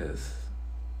free because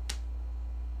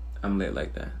I'm lit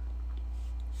like that.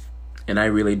 And I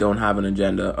really don't have an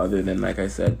agenda other than, like I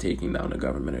said, taking down a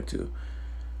government or two.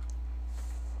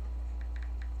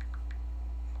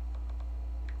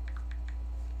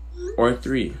 Or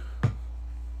 3.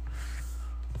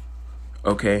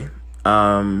 Okay.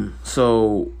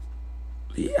 So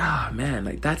yeah, man,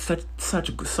 like that's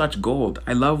such gold.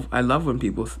 I love when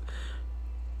people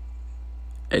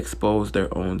expose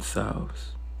their own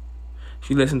selves. If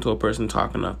you listen to a person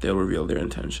talk enough, they'll reveal their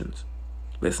intentions.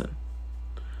 Listen.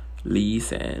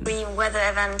 Listen. Weather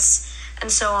events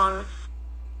and so on.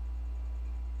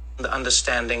 The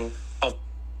understanding of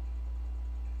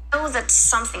Know that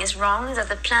something is wrong, that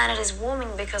the planet is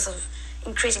warming because of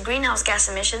increasing greenhouse gas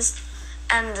emissions,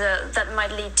 and that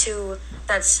might lead to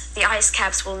that the ice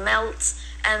caps will melt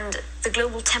and the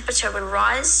global temperature will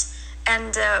rise,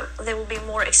 and there will be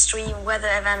more extreme weather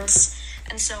events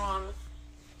and so on.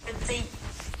 But they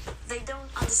don't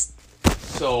understand.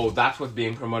 So that's what's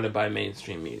being promoted by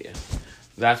mainstream media.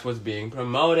 That's what's being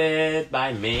promoted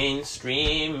by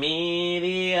mainstream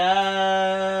media.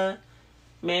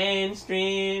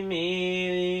 Mainstream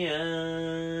media.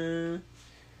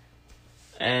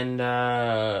 And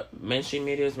mainstream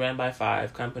media is ran by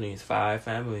 5 companies, 5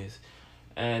 families.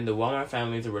 And the Walmart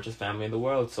family is the richest family in the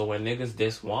world. So when niggas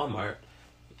diss Walmart,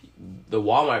 the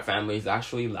Walmart family is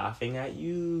actually laughing at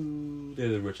you. They're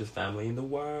the richest family in the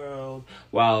world.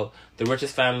 While the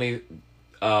richest family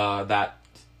that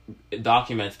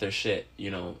documents their shit, you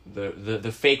know,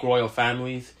 the fake royal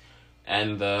families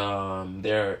and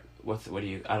their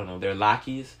their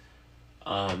lackeys.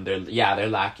 They're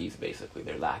lackeys basically.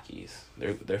 They're lackeys.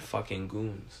 They're fucking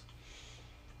goons.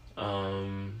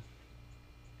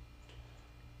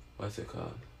 What's it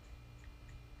called?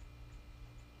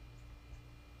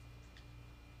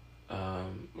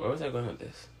 Where was I going with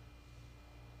this?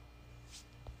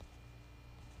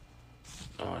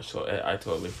 Oh, so I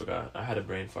totally forgot. I had a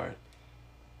brain fart.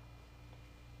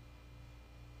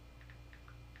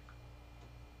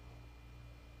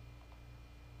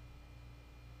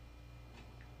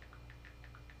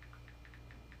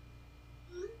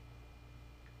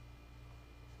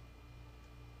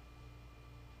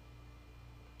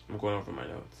 I'm going over my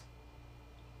notes.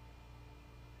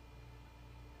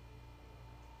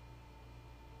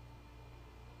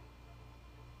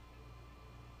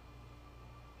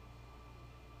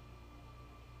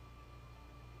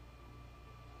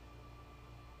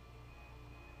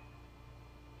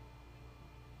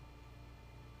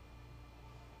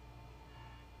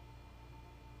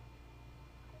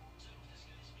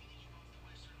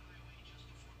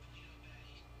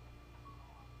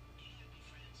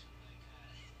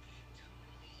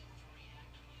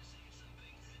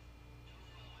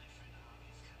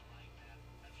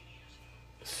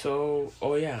 So,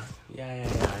 yeah,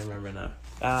 I remember now.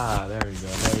 There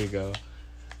we go.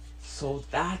 So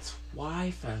that's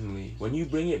why, family, when you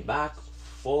bring it back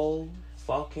full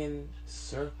fucking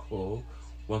circle,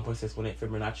 1.618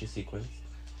 Fibonacci sequence,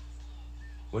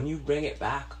 when you bring it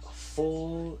back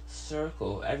full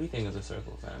circle, everything is a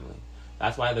circle, family.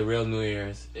 That's why the real New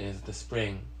Year's is the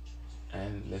spring,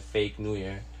 and the fake New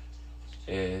Year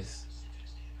is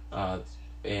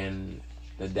in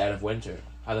the dead of winter.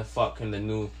 How the fuck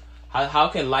can how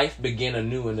can life begin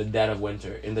anew in the dead of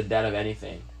winter, in the dead of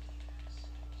anything?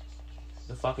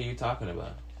 The fuck are you talking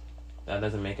about? That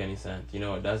doesn't make any sense. You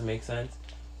know what does make sense?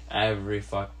 Every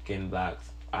fucking black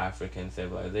African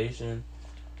civilization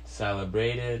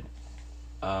celebrated,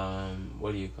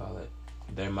 what do you call it?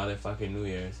 Their motherfucking New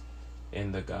Year's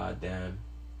in the goddamn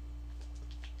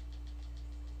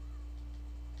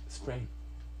spring.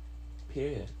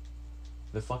 Period.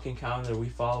 The fucking calendar we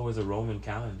follow is a Roman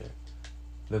calendar.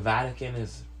 The Vatican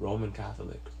is Roman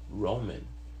Catholic. Romans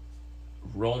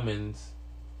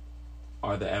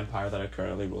are the empire that are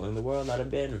currently ruling the world, that have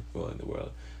been ruling the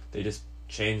world. They just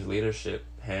changed leadership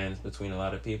hands between a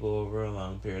lot of people over a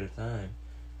long period of time.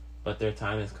 But their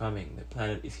time is coming. The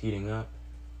planet is heating up.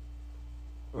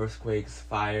 Earthquakes,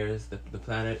 fires. The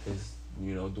planet is,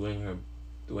 doing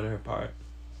her part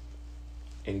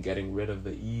in getting rid of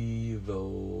the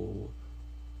evil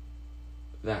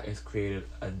that has created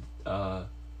a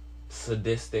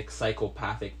sadistic,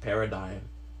 psychopathic paradigm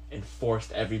and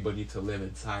forced everybody to live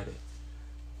inside it.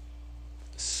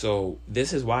 So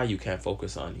this is why you can't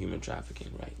focus on human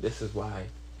trafficking, right? This is why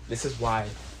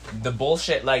the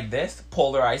bullshit like this,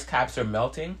 polar ice caps are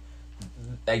melting,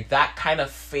 like that kind of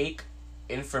fake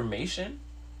information,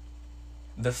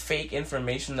 the fake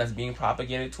information that's being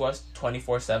propagated to us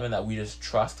 24/7 that we just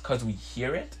trust because we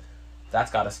hear it,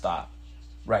 that's got to stop.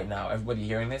 right now. Everybody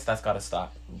hearing this, that's got to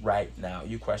stop right now.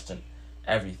 You question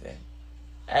everything.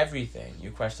 Everything.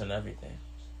 You question everything.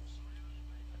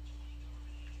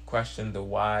 Question the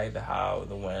why, the how,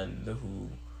 the when, the who.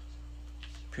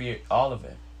 Period. All of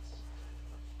it.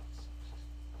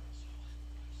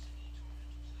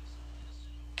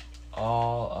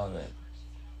 All of it.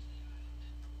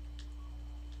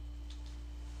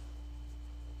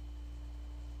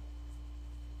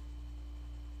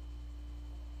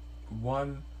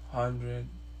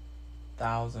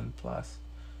 $100,000 plus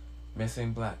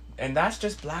missing black, and that's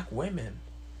just black women.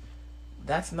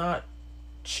 That's not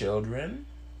children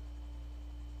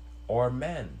or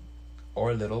men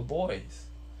or little boys,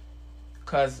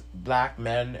 because black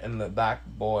men and the black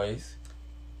boys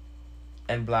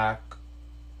and black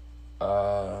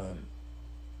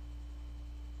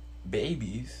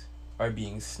babies are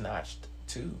being snatched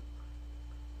too.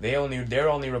 They're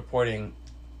only reporting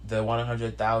the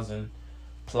 100,000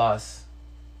 plus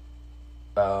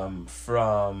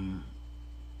from,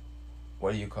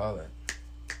 what do you call it?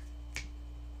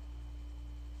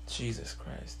 Jesus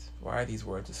Christ, why are these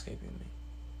words escaping me?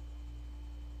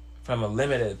 From a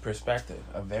limited perspective,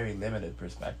 a very limited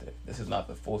perspective. This is not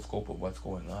the full scope of what's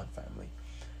going on, family.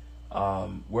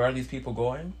 Where are these people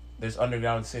going? There's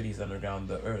underground cities underground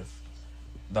the earth,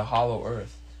 the hollow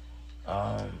earth,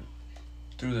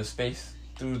 through the space,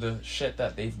 through the shit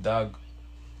that they've dug.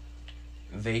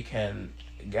 They can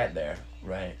get there,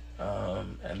 right?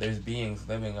 And there's beings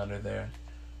living under there,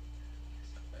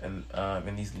 and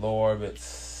in these low orbit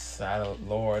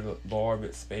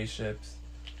spaceships,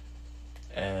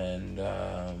 and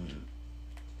low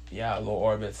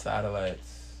orbit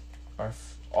satellites are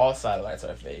all satellites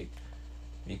are fake,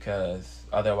 because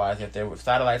otherwise, if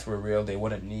satellites were real, they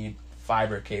wouldn't need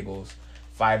fiber cables,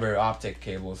 fiber optic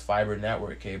cables, fiber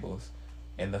network cables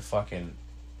in the fucking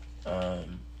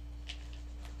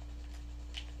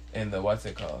in the, what's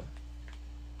it called?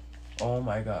 Oh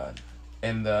my god.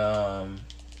 In the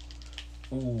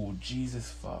ooh, Jesus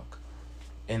fuck.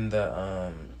 In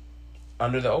the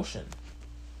under the ocean.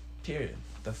 Period.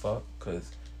 The fuck?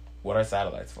 Cause what are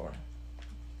satellites for?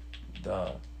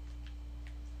 Duh.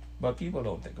 But people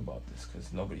don't think about this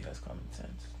because nobody has common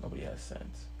sense. Nobody has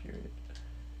sense. Period.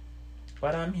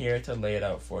 But I'm here to lay it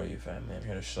out for you, family. I'm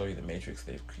here to show you the matrix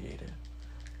they've created.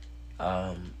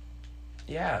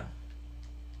 Yeah.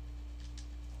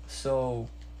 So,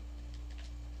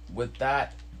 with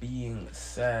that being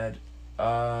said,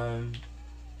 what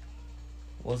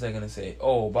was I gonna say?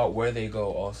 Oh, about where they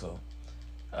go also.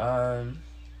 Where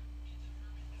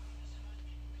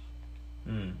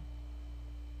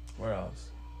else?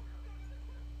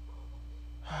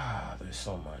 There's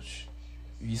so much.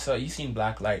 You seen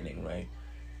Black Lightning, right?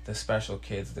 The special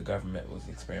kids the government was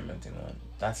experimenting on.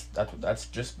 That's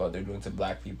just what they're doing to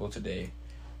black people today.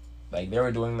 Like, they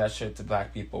were doing that shit to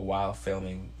black people while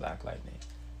filming Black Lightning.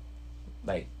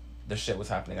 Like, the shit was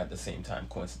happening at the same time,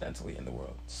 coincidentally, in the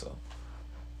world. So,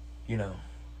 you know,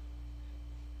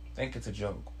 I think it's a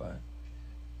joke, but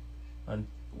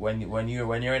when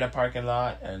you're in a parking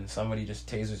lot and somebody just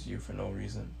tasers you for no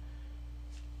reason,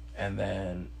 and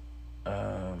then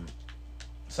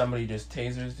somebody just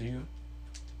tasers you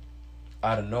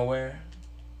out of nowhere,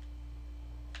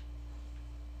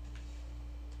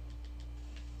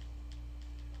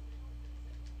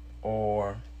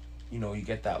 or, you know, you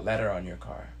get that letter on your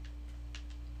car.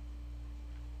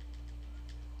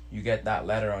 You get that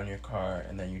letter on your car,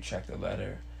 and then you check the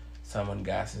letter. Someone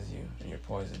gasses you, and you're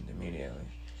poisoned immediately.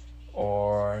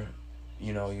 Or,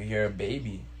 you know, you hear a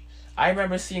baby. I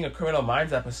remember seeing a Criminal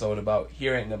Minds episode about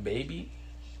hearing a baby,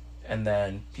 and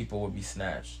then people would be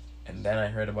snatched. And then I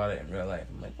heard about it in real life.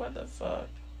 I'm like, what the fuck?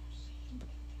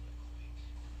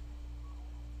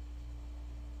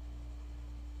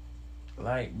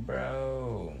 Like,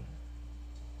 bro,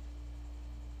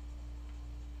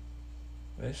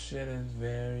 this shit is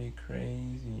very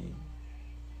crazy.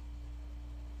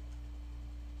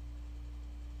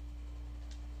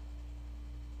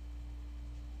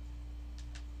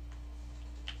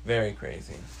 Very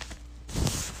crazy.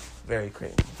 Very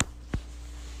crazy.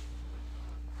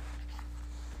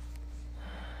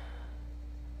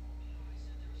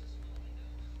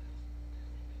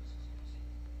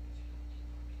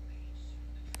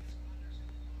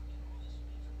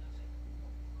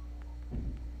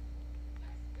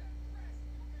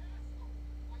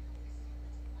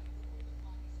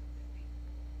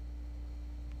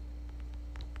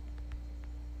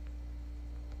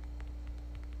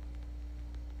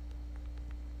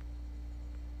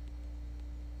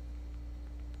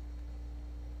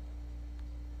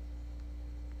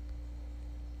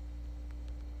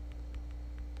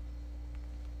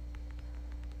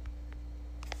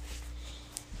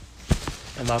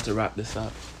 I'm about to wrap this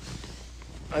up.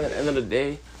 At the end of the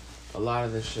day, a lot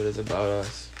of this shit is about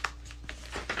us.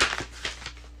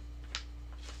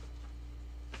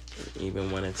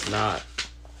 Even when it's not.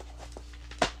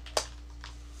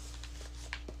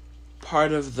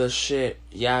 Part of the shit,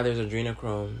 yeah, there's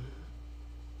adrenochrome.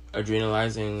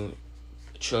 Adrenalizing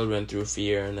children through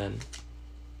fear and then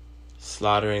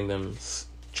slaughtering them,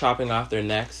 chopping off their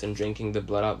necks and drinking the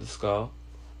blood out the skull.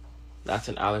 That's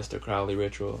an Aleister Crowley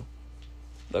ritual.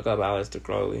 Look up Aleister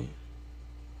Crowley.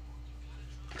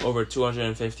 Over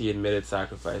 250 admitted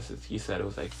sacrifices. He said it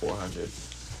was like 400.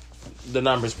 The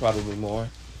number's probably more.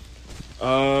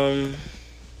 Part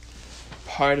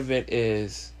of it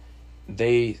is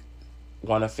they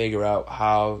want to figure out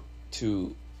how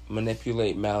to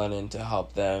manipulate melanin to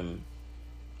help them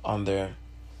on their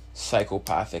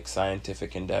psychopathic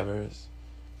scientific endeavors.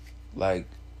 Like,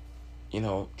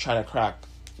 trying to crack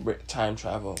time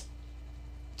travel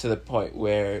to the point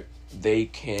where they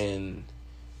can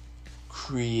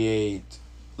create,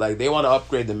 like, they want to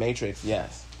upgrade the Matrix,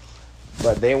 yes,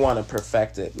 but they want to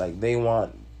perfect it. Like, they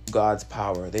want God's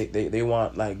power. They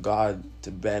want, like, God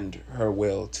to bend her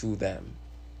will to them.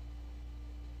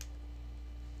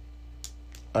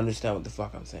 Understand what the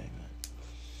fuck I'm saying, man.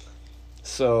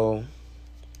 So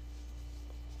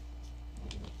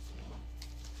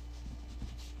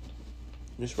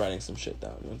I'm just writing some shit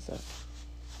down. One sec.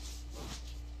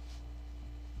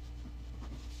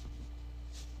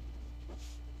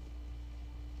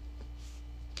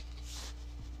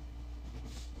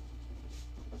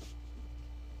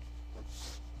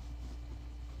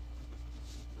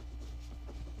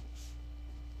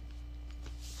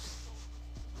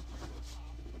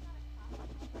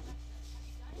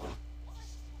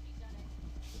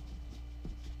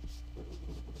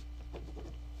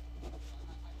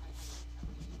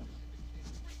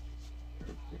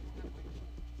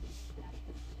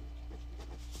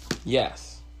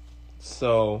 Yes.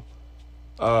 So,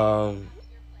 a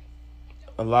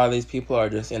lot of these people are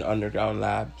just in underground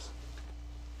labs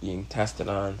being tested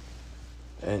on.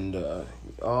 And,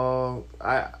 I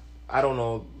don't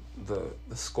know the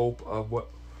scope of what...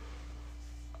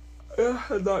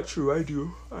 not true, I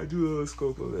do know the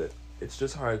scope of it. It's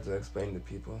just hard to explain to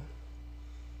people.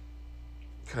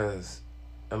 Because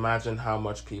imagine how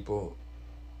much people...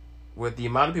 With the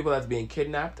amount of people that's being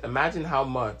kidnapped, imagine how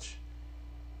much...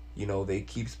 they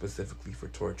keep specifically for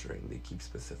torturing. They keep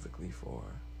specifically for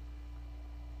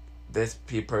this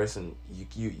person.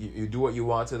 You do what you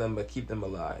want to them, but keep them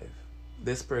alive.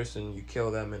 This person, you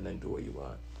kill them and then do what you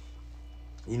want.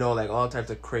 Like all types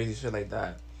of crazy shit like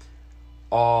that.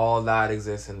 All that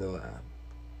exists in the lab,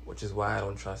 which is why I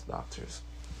don't trust doctors.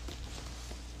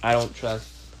 I don't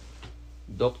trust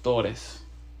doctores.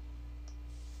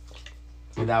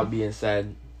 With that being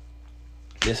said,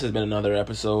 this has been another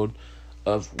episode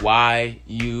of why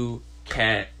you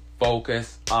can't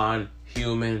focus on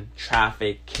human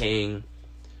trafficking.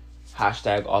 #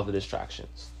 all the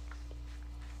distractions.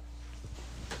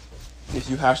 If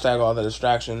you # all the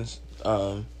distractions,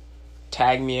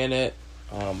 tag me in it.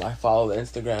 I follow the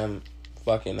Instagram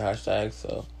fucking hashtag,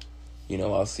 so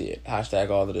I'll see it. #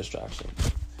 all the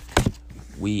distractions.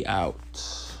 We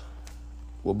out.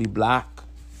 We'll be black.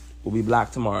 We'll be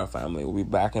black tomorrow, family. We'll be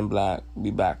back in black. We'll be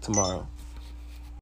back tomorrow.